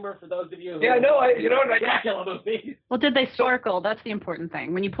subtle humor for those of you who Dracula movies. Well, did they sparkle? That's the important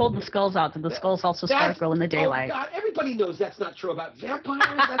thing. When you pulled the skulls out, did the skulls also sparkle in the daylight? Oh God, everybody knows that's not true about vampires.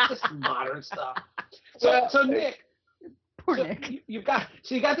 That's just modern stuff. So Nick, Poor Nick. You got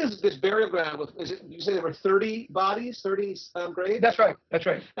this burial ground with. You say there were 30 bodies, 30 graves. That's right.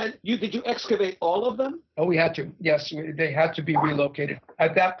 And did you excavate all of them? Oh, we had to. Yes, they had to be relocated.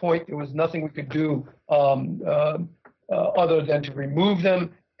 At that point, there was nothing we could do other than to remove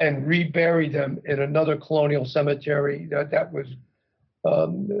them and rebury them in another colonial cemetery that was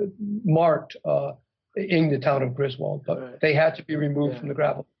marked in the town of Griswold. But they had to be removed from the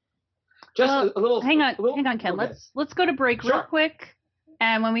gravel. Just a little. Hang on, Ken. Okay. Let's go to break real quick,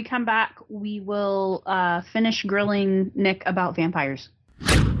 and when we come back, we will finish grilling Nick about vampires.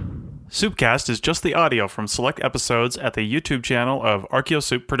 Soupcast is just the audio from select episodes at the YouTube channel of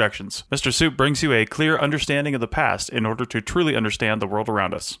ArchaeoSoup Productions. Mr. Soup brings you a clear understanding of the past in order to truly understand the world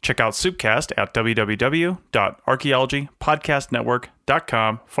around us. Check out Soupcast at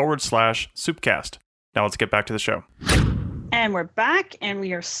www.archaeologypodcastnetwork.com/Soupcast. Now let's get back to the show. And we're back, and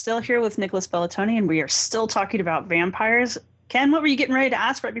we are still here with Nicholas Bellatoni, and we are still talking about vampires. Ken, what were you getting ready to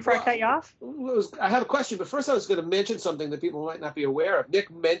ask right before I cut you off? I have a question, but first I was going to mention something that people might not be aware of.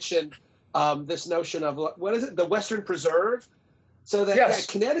 Nick mentioned this notion of, what is it, the Western Preserve? So that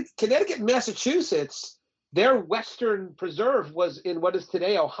Connecticut and Massachusetts their Western preserve was in what is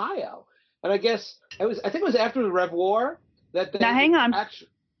today Ohio. And I think it was after the Rev War that they... Now, hang on.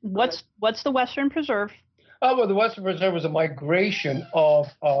 What's the Western Preserve? Oh, well, the Western Preserve was a migration of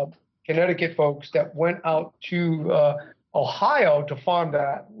Connecticut folks that went out to Ohio to farm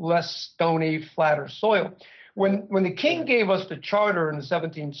that less stony, flatter soil. When the king gave us the charter in the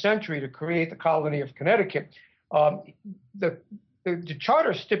 17th century to create the colony of Connecticut, the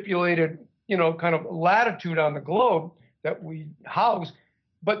charter stipulated, kind of latitude on the globe that we house,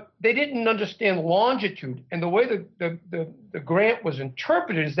 but they didn't understand longitude. And the way the grant was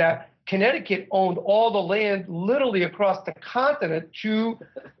interpreted is that Connecticut owned all the land literally across the continent to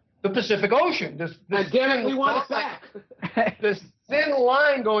the Pacific Ocean. We want it back. This thin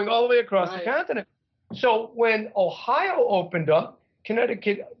line going all the way across the continent. So when Ohio opened up,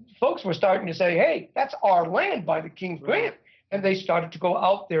 Connecticut folks were starting to say, hey, that's our land by the King's grant. And they started to go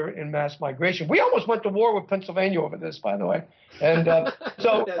out there in mass migration. We almost went to war with Pennsylvania over this, by the way. And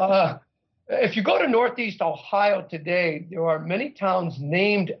if you go to Northeast Ohio today, there are many towns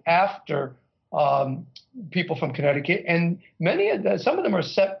named after people from Connecticut, and some of them are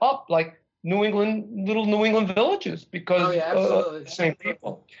set up like little New England villages because of the same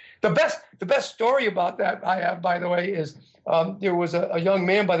people. The best story about that I have, by the way, is there was a young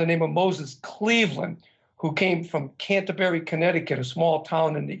man by the name of Moses Cleveland who came from Canterbury, Connecticut, a small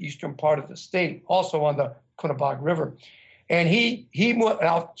town in the eastern part of the state, also on the Quinnipiac River. And he went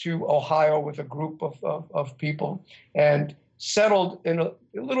out to Ohio with a group of people and settled in a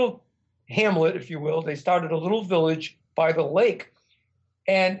little hamlet, if you will. They started a little village by the lake.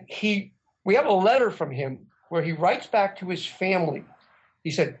 And we have a letter from him where he writes back to his family.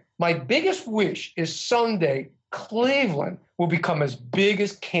 He said, my biggest wish is someday Cleveland will become as big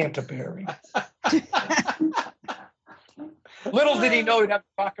as Canterbury. Little did he know he'd have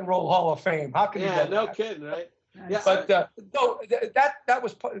the Rock and Roll Hall of Fame. How can you know no that? kidding, right? Yeah. But that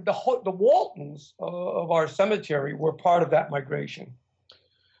was the Waltons of our cemetery were part of that migration.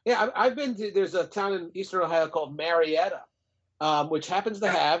 Yeah, I've been to. There's a town in eastern Ohio called Marietta, which happens to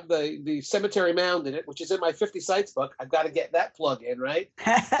have the cemetery mound in it, which is in my 50 Sites book. I've got to get that plug in, right?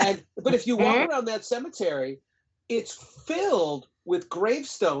 But if you walk around that cemetery, it's filled with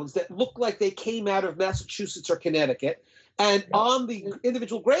gravestones that look like they came out of Massachusetts or Connecticut. And on the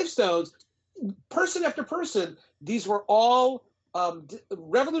individual gravestones, person after person, these were all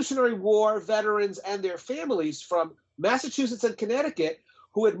Revolutionary War veterans and their families from Massachusetts and Connecticut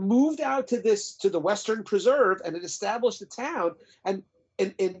who had moved out to the Western Preserve and had established a town. And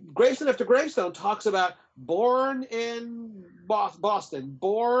gravestone after gravestone talks about born in Boston,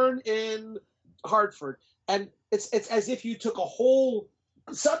 born in Hartford. And it's as if you took a whole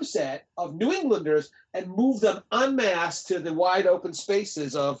subset of New Englanders and moved them en masse to the wide open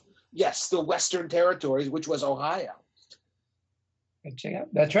spaces of, yes, the Western territories, which was Ohio.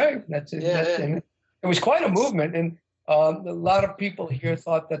 That's right. That's it. It was quite a movement. And a lot of people here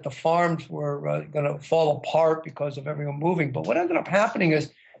thought that the farms were going to fall apart because of everyone moving. But what ended up happening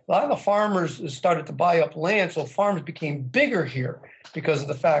is a lot of the farmers started to buy up land, so farms became bigger here because of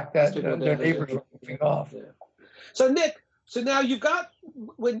the fact that their neighbors were moving off. Yeah. So, Nick, now you've got,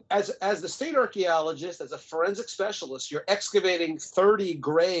 as the state archaeologist, as a forensic specialist, you're excavating 30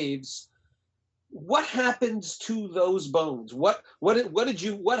 graves. What happens to those bones? What was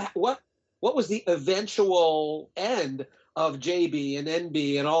the eventual end of JB and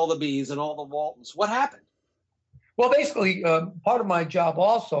NB and all the Bs and all the Waltons? What happened? Well, basically, part of my job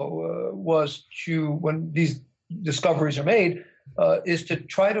also was to, when these discoveries are made, is to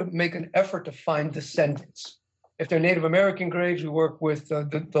try to make an effort to find descendants. If they're Native American graves, we work with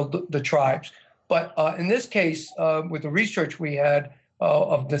the tribes. But in this case, with the research we had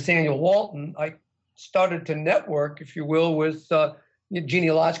of Nathaniel Walton, I started to network, if you will, with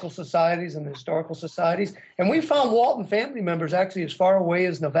genealogical societies and historical societies. And we found Walton family members actually as far away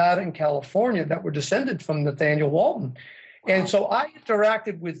as Nevada and California that were descended from Nathaniel Walton. And so I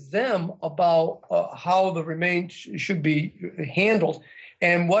interacted with them about how the remains should be handled.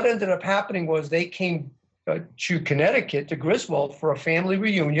 And what ended up happening was they came to Connecticut, to Griswold, for a family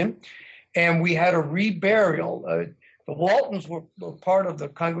reunion. And we had a reburial. The Waltons were part of the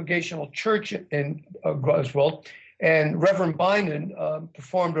Congregational Church in Griswold. And Reverend Bynum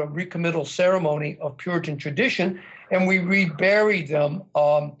performed a recommittal ceremony of Puritan tradition, and we reburied them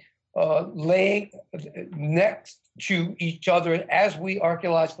laying next to each other as we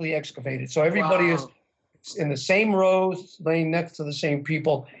archaeologically excavated. So everybody is in the same rows, laying next to the same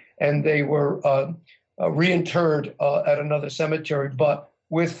people, and they were reinterred at another cemetery, but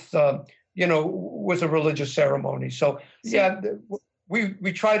with a religious ceremony. So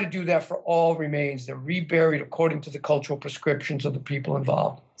we try to do that for all remains. They're reburied according to the cultural prescriptions of the people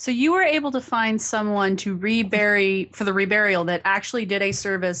involved. So you were able to find someone to rebury for the reburial that actually did a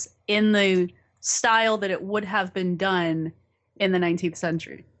service in the style that it would have been done in the 19th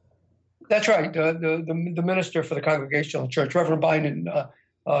century. That's right. The minister for the Congregational Church, Reverend Bynum,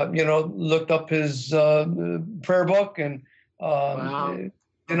 looked up his prayer book and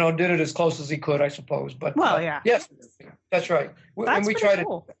did it as close as he could, I suppose. But yes, that's right. That's we pretty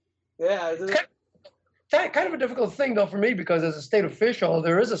cool. Yeah. Kind of a difficult thing, though, for me, because as a state official,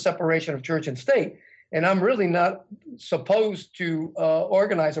 there is a separation of church and state, and I'm really not supposed to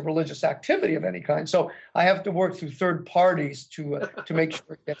organize a religious activity of any kind. So I have to work through third parties to make sure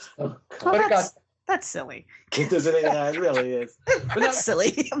it gets done. That's silly. It really is. But that's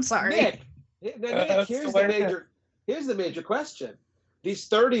silly. I'm sorry. Nick, here's the major question. These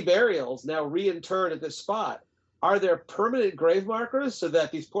 30 burials now reinterred at this spot. Are there permanent grave markers so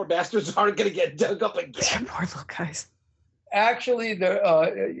that these poor bastards aren't going to get dug up again? Poor little guys. Actually,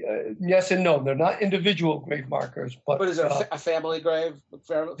 yes and no. They're not individual grave markers, but is there a family grave?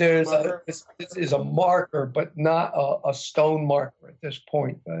 This is a marker, but not a stone marker at this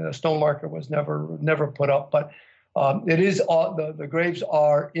point. A stone marker was never put up, but it is the graves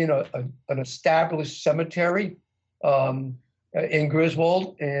are in an established cemetery in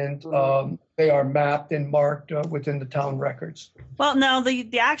Griswold, and they are mapped and marked within the town records. Well, now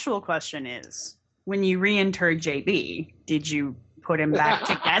the actual question is, when you reinterred JB, did you put him back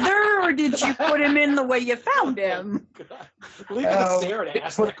together, or did you put him in the way you found him? Leave it there to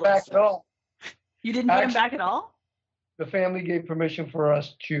ask that back at all. You didn't put him back at all? The family gave permission for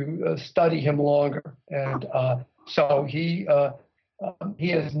us to study him longer, and so he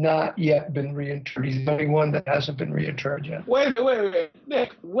has not yet been reinterred. He's the only one that hasn't been reinterred yet. Wait.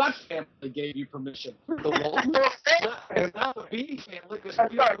 Nick, what family gave you permission? The Walton? Not the B family.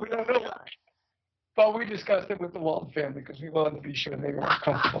 I'm sorry, we don't know. But we discussed it with the Walton family because we wanted to be sure they were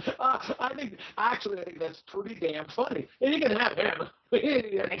comfortable. I think that's pretty damn funny. And you can have him.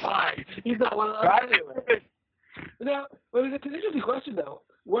 He's fine. He's not one of those. Right. Now, it's an interesting question, though.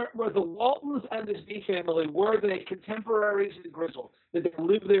 Were the Waltons and this B family, were they contemporaries in Griswold? Did they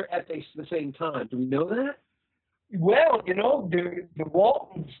live there at the same time? Do we know that? Well, the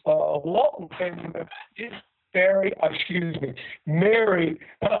Waltons, Walton family did marry a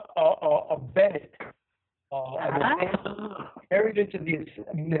Bennett. Married into the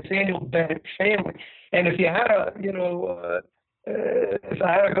Nathaniel Bennett family. And if you had if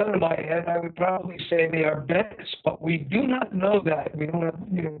I had a gun in my head, I would probably say they are Bennetts, but we do not know that. We don't have,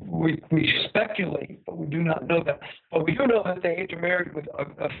 we speculate, but we do not know that. But we do know that they intermarried with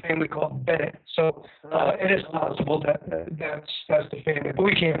a family called Bennett. So it is possible that that's the family, but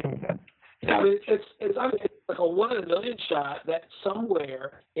we can't prove that. I mean, it's like a 1 in a million shot that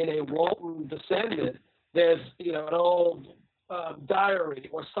somewhere in a Walton descendant there's an old diary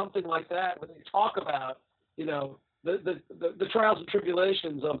or something like that where they talk about the trials and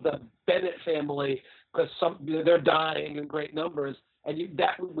tribulations of the Bennett family because they're dying in great numbers, and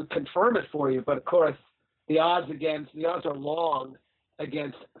that would confirm it for you. But of course, the odds are long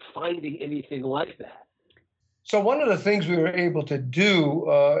against finding anything like that. So one of the things we were able to do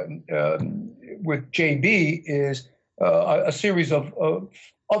with JB is a series of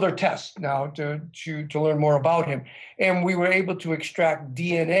other tests now to learn more about him. And we were able to extract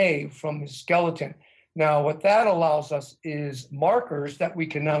DNA from his skeleton. Now, what that allows us is markers that we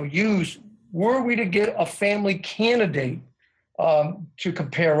can now use were we to get a family candidate to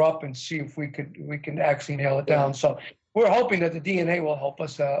compare up and see if we can actually nail it down. So we're hoping that the DNA will help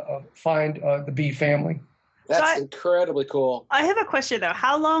us find the B family. That's incredibly cool. I have a question, though.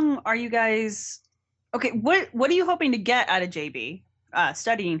 How long are you guys... Okay, what are you hoping to get out of JB,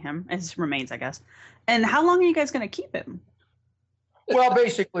 studying him, his remains, I guess? And how long are you guys going to keep him? Well,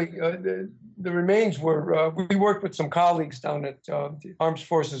 basically, the remains were... we worked with some colleagues down at the Armed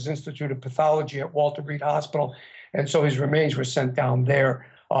Forces Institute of Pathology at Walter Reed Hospital, and so his remains were sent down there.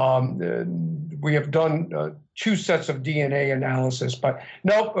 We have done 2 sets of DNA analysis, but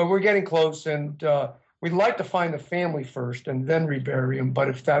no, we're getting close, and... we'd like to find the family first and then rebury him, but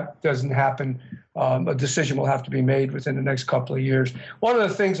if that doesn't happen, a decision will have to be made within the next couple of years. One of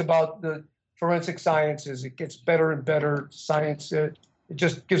the things about the forensic science is it gets better and better. Science, it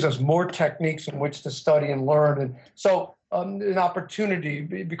just gives us more techniques in which to study and learn. And so an opportunity,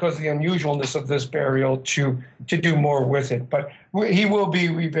 because of the unusualness of this burial, to do more with it. But he will be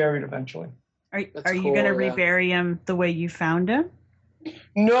reburied eventually. Are you going to rebury him the way you found him?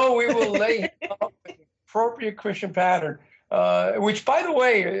 No, we will lay him up in the appropriate Christian pattern, which, by the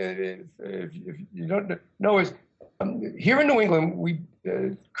way, if you don't know, is here in New England,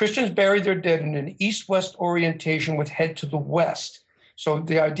 Christians bury their dead in an east-west orientation with head to the west. So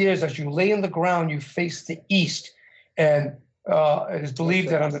the idea is as you lay in the ground, you face the east. And it is believed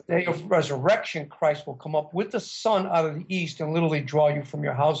that on the day of resurrection, Christ will come up with the sun out of the east and literally draw you from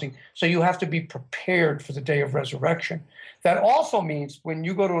your housing. So you have to be prepared for the day of resurrection. That also means when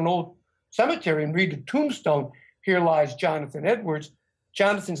you go to an old cemetery and read the tombstone, here lies Jonathan Edwards.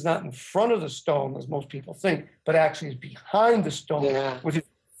 Jonathan's not in front of the stone, as most people think, but actually is behind the stone with his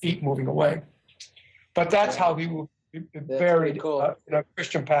feet moving away. But that's how he will be buried in a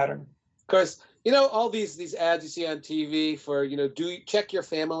Christian pattern. Of course, all these ads you see on TV for, check your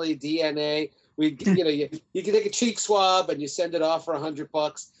family DNA. You can take a cheek swab and you send it off for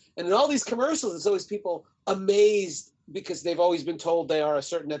 $100. And in all these commercials, it's always people amazed because they've always been told they are a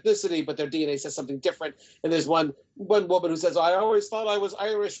certain ethnicity, but their DNA says something different. And there's one woman who says, I always thought I was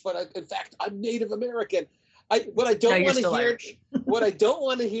Irish, but in fact, I'm Native American. What I don't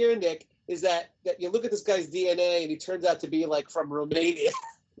want to hear, Nick, is that you look at this guy's DNA and he turns out to be like from Romania.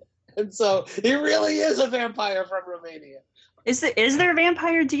 And so he really is a vampire from Romania. Is there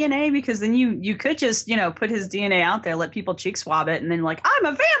vampire DNA? Because then you could just, put his DNA out there, let people cheek swab it, and then I'm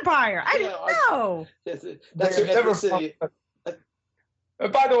a vampire. I didn't know. That's your ethnicity.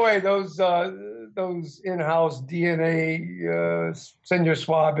 By the way, those in-house DNA send your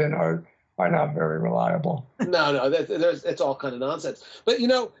swab in are not very reliable. No, it's all kind of nonsense. But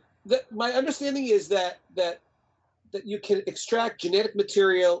my understanding is that you can extract genetic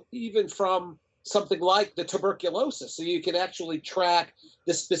material even from something like the tuberculosis. So you can actually track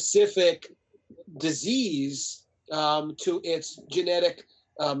the specific disease to its genetic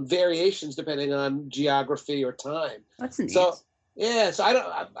variations depending on geography or time. That's neat. So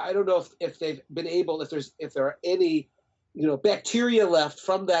I don't know if they've been able, if there are any bacteria left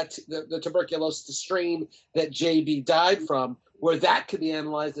from that the tuberculosis, the strain that JB died from, where that can be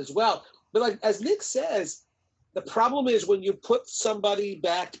analyzed as well. But as Nick says, the problem is when you put somebody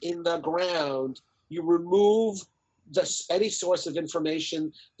back in the ground, you remove any source of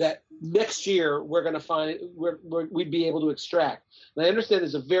information that next year we're going to find we'd be able to extract. And I understand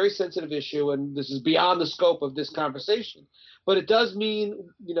this is a very sensitive issue, and this is beyond the scope of this conversation. But it does mean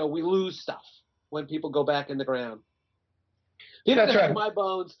we lose stuff when people go back in the ground. People can have my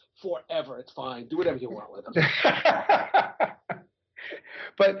bones forever. It's fine. Do whatever you want with them.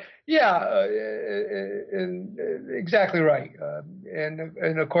 But exactly right.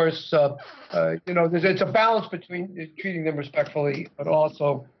 And of course, it's a balance between treating them respectfully, but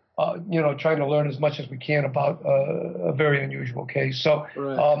also, trying to learn as much as we can about a very unusual case. So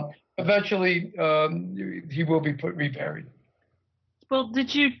eventually, he will be reburied. Well,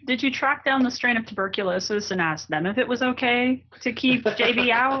 did you track down the strain of tuberculosis and ask them if it was okay to keep JB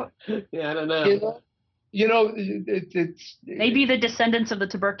out? Yeah, I don't know. It's maybe the descendants of the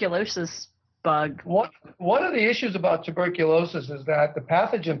tuberculosis bug. One of the issues about tuberculosis is that the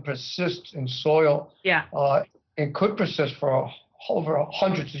pathogen persists in soil. Yeah. And could persist for over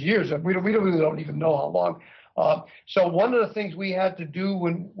hundreds of years. We really don't even know how long. So one of the things we had to do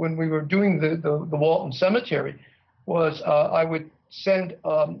when we were doing the Walton Cemetery was I would send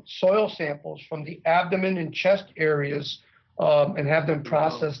soil samples from the abdomen and chest areas and have them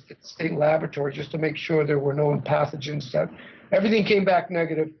processed at the state laboratory just to make sure there were no pathogens. That everything came back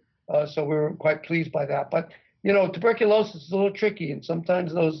negative, so we were quite pleased by that. But tuberculosis is a little tricky, and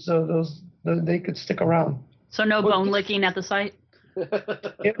sometimes those they could stick around. So no bone licking at the site.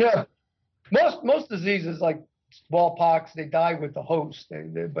 Yeah, most diseases like smallpox, they die with the host,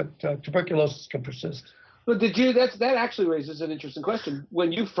 but tuberculosis can persist. But that actually raises an interesting question.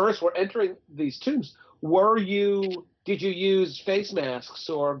 When you first were entering these tombs, did you use face masks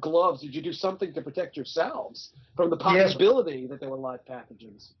or gloves? Did you do something to protect yourselves from the possibility that there were live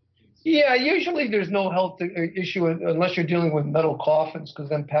pathogens? Yeah, usually there's no health issue unless you're dealing with metal coffins, because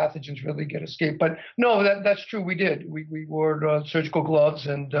then pathogens really get escaped. But no, that's true. We did. We wore surgical gloves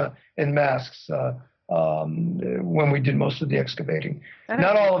and masks when we did most of the excavating.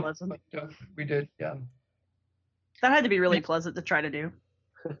 Not all of it, but we did. Yeah. That had to be really pleasant to try to do.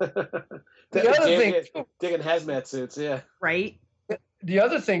 The other thing, digging hazmat suits, yeah. Right. The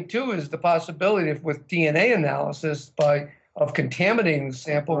other thing too is the possibility with DNA analysis of contaminating the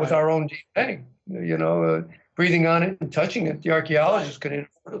sample with our own DNA. Breathing on it and touching it, the archaeologists could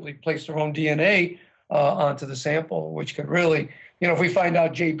inadvertently place their own DNA onto the sample, which could really, if we find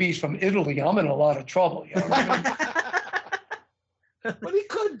out JB's from Italy, I'm in a lot of trouble. But he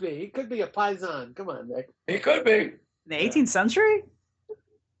could be. He could be a paisan. Come on, Nick. He could be. The 18th century?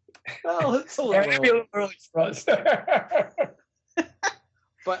 Well, it's a little early for us.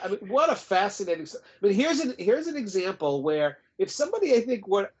 But I mean, what a fascinating. I mean, here's an example where if somebody, I think,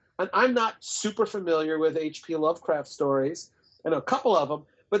 and I'm not super familiar with H.P. Lovecraft stories. I know a couple of them,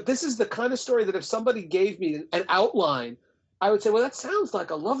 but this is the kind of story that if somebody gave me an outline, I would say, well, that sounds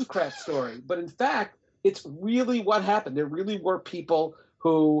like a Lovecraft story. But in fact, it's really what happened. There really were people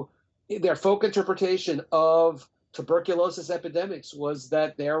who, their folk interpretation of tuberculosis epidemics was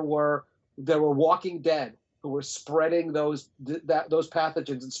that there were walking dead who were spreading those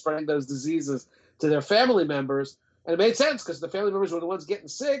pathogens and spreading those diseases to their family members. And it made sense because the family members were the ones getting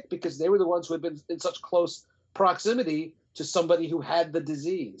sick because they were the ones who had been in such close proximity to somebody who had the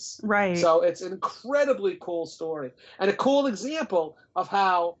disease. Right. So it's an incredibly cool story and a cool example of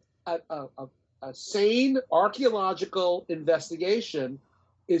how a sane archaeological investigation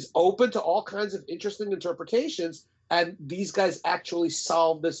is open to all kinds of interesting interpretations, and these guys actually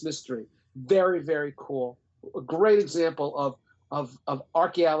solve this mystery. Very, very cool. A great example of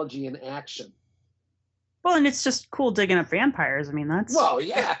archaeology in action. Well, and it's just cool digging up vampires. I mean, that's... Well,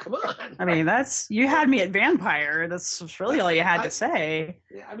 yeah, come on. I mean, you had me at vampire. That's really all you had to say.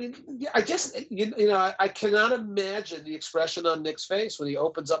 Yeah, I mean, I just, I cannot imagine the expression on Nick's face when he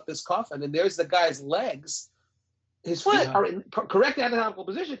opens up this coffin and there's the guy's legs. His feet are in correct anatomical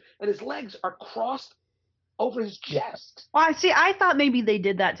position and his legs are crossed over his chest. Well, I thought maybe they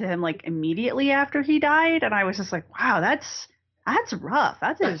did that to him like immediately after he died. And I was just like, wow, that's rough.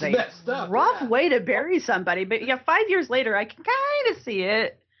 That's a rough way to bury somebody. But yeah, 5 years later, I can kind of see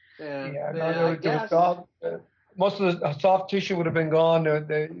it. Most of the soft tissue would have been gone.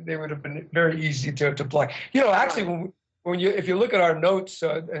 They would have been very easy to pluck. Actually, if you look at our notes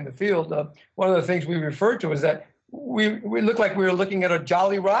in the field, one of the things we referred to is that we looked like we were looking at a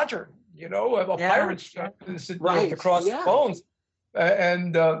Jolly Roger, a pirate's across the bones,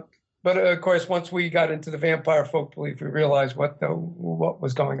 But of course, once we got into the vampire folk belief, we realized what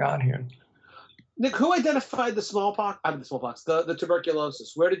was going on here. Nick, who identified the smallpox? The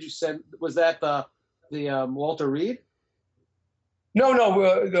tuberculosis. Where did you send? Was that the Walter Reed? No.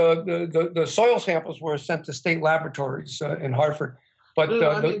 The soil samples were sent to state laboratories in Hartford, but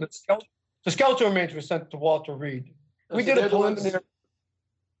the skeletal remains were sent to Walter Reed. We did a preliminary.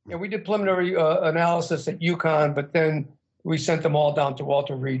 Yeah, we did preliminary analysis at UConn, but then we sent them all down to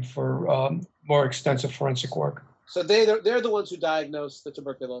Walter Reed for more extensive forensic work. So they're the ones who diagnosed the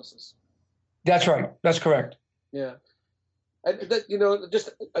tuberculosis. That's right. That's correct. Yeah. And just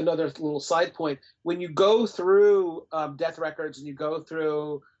another little side point. When you go through death records and you go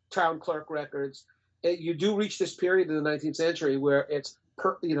through town clerk records, you do reach this period in the 19th century where it's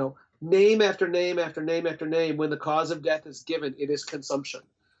name after name after name after name. When the cause of death is given, it is consumption.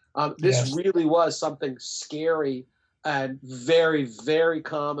 This really was something scary and very, very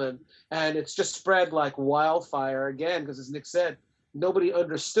common. And it's just spread like wildfire again, because as Nick said, nobody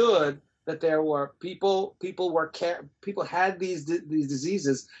understood that there were people had these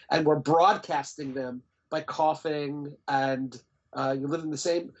diseases and were broadcasting them by coughing, and you live in the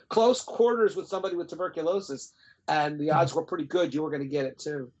same close quarters with somebody with tuberculosis, and the odds were pretty good you were going to get it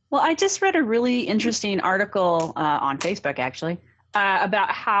too. Well, I just read a really interesting article on Facebook, actually,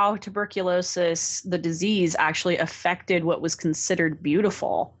 about how tuberculosis, the disease, actually affected what was considered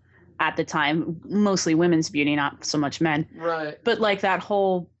beautiful at the time, mostly women's beauty, not so much men. Right. But like that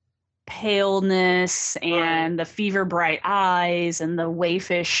whole paleness and the fever bright eyes and the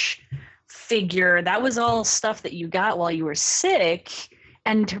waifish figure, that was all stuff that you got while you were sick.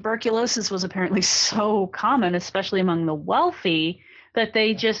 And tuberculosis was apparently so common, especially among the wealthy, that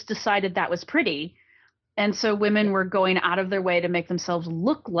they just decided that was pretty. And so women were going out of their way to make themselves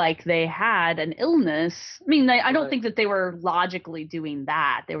look like they had an illness. I mean, I don't think that they were logically doing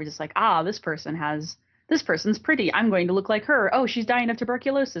that. They were just like, this person's pretty. I'm going to look like her. Oh, she's dying of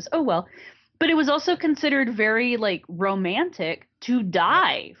tuberculosis. Oh, well. But it was also considered very romantic to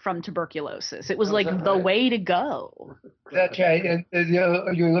die from tuberculosis. It was the way to go. That's right. And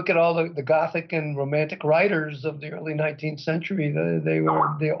you look at all the Gothic and Romantic writers of the early 19th century.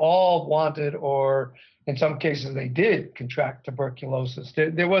 They all wanted, or in some cases they did, contract tuberculosis.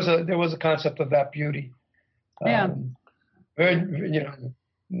 There was a concept of that beauty. Yeah.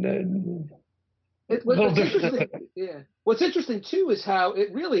 What's interesting too is how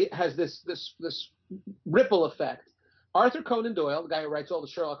it really has this ripple effect. Arthur Conan Doyle, the guy who writes all the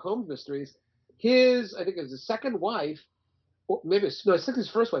Sherlock Holmes mysteries, I think his second wife, or maybe I think his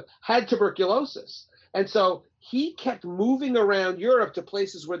first wife, had tuberculosis, and so he kept moving around Europe to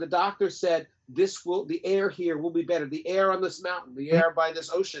places where the doctor said the air here will be better, the air on this mountain, the air by this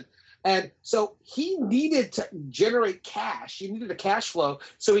ocean. And so he needed to generate cash. He needed a cash flow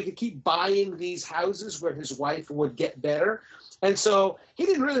so he could keep buying these houses where his wife would get better. And so he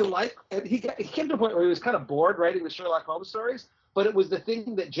didn't really like, and he came to a point where he was kind of bored writing the Sherlock Holmes stories, but it was the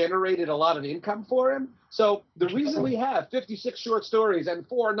thing that generated a lot of income for him. So the reason we have 56 short stories and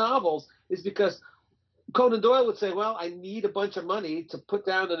 4 novels is because Conan Doyle would say, well, I need a bunch of money to put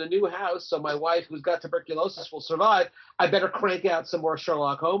down in a new house so my wife, who's got tuberculosis, will survive. I better crank out some more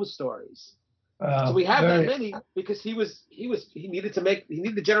Sherlock Holmes stories. So we have that many because he needed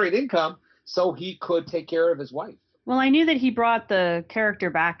to generate income so he could take care of his wife. Well, I knew that he brought the character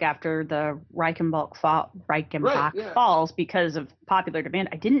back after the Reichenbach Falls because of popular demand.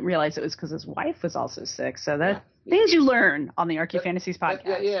 I didn't realize it was because his wife was also sick. So that things you learn on the Archie-Fantasies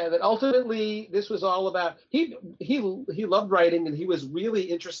podcast. That ultimately this was all about. He loved writing, and he was really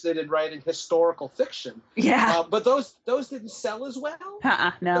interested in writing historical fiction. Yeah. But those didn't sell as well.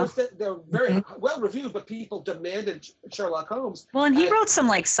 No. They're very well reviewed, but people demanded Sherlock Holmes. Well, and he wrote some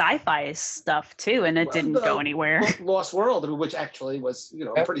like sci-fi stuff too, and it didn't go anywhere. Lost World, which actually was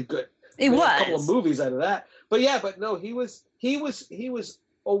pretty good. It was a couple of movies out of that. But he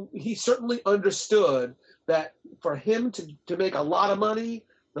certainly understood that for him to make a lot of money,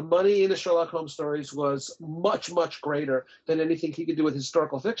 the money in the Sherlock Holmes stories was much, much greater than anything he could do with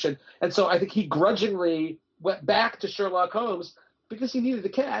historical fiction. And so I think he grudgingly went back to Sherlock Holmes because he needed the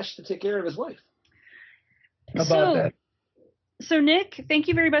cash to take care of his wife. How about that? So Nick, thank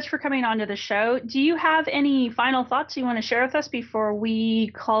you very much for coming on to the show. Do you have any final thoughts you want to share with us before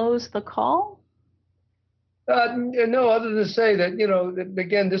we close the call? No, other than say that,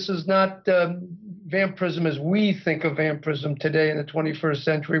 again, this is not vampirism as we think of vampirism today in the 21st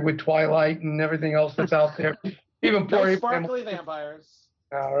century with Twilight and everything else that's out there. Even no sparkly vampires.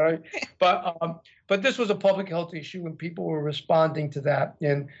 All right. But this was a public health issue and people were responding to that.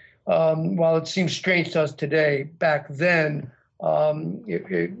 And while it seems strange to us today, back then,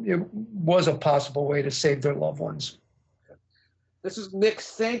 it was a possible way to save their loved ones. This is Nick.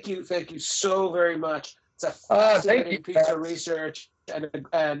 Thank you so very much. It's a fascinating piece of research and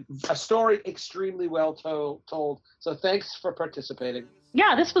a story extremely well told. So thanks for participating.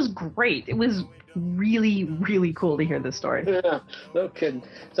 Yeah, this was great. It was really, really cool to hear this story. Yeah, no kidding.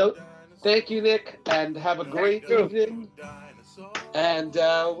 So thank you, Nick, and have a great evening. And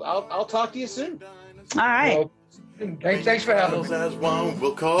I'll talk to you soon. All right. Well, thanks for having me. As one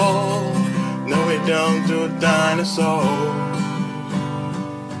will call. No, we don't do dinosaurs.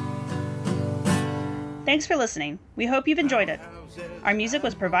 Thanks for listening. We hope you've enjoyed it. Our music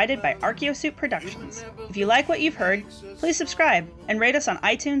was provided by Archaeosoup Productions. If you like what you've heard, please subscribe and rate us on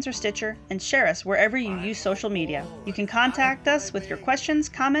iTunes or Stitcher and share us wherever you use social media. You can contact us with your questions,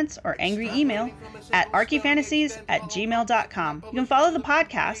 comments, or angry email at archiefantasies@gmail.com. You can follow the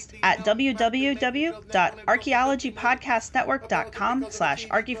podcast at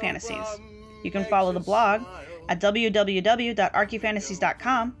www.archaeologypodcastnetwork.com/archiefantasies. You can follow the blog at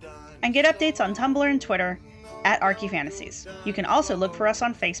www.archiefantasies.com and get updates on Tumblr and Twitter at Archiefantasies. You can also look for us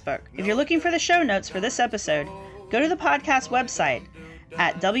on Facebook. If you're looking for the show notes for this episode, go to the podcast website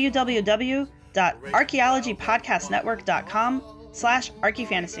at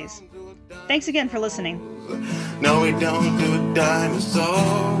www.archaeologypodcastnetwork.com/archiefantasies. Thanks again for listening. No, we don't do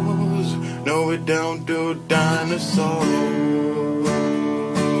dinosaurs. No, we don't do dinosaurs.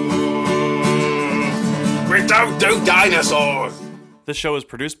 We don't do dinosaurs. This show is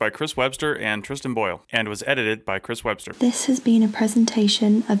produced by Chris Webster and Tristan Boyle, and was edited by Chris Webster. This has been a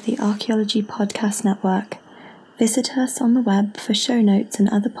presentation of the Archaeology Podcast Network. Visit us on the web for show notes and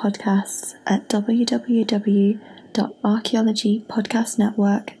other podcasts at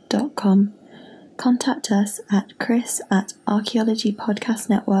www.archaeologypodcastnetwork.com. Contact us at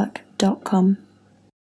chris@archaeologypodcastnetwork.com.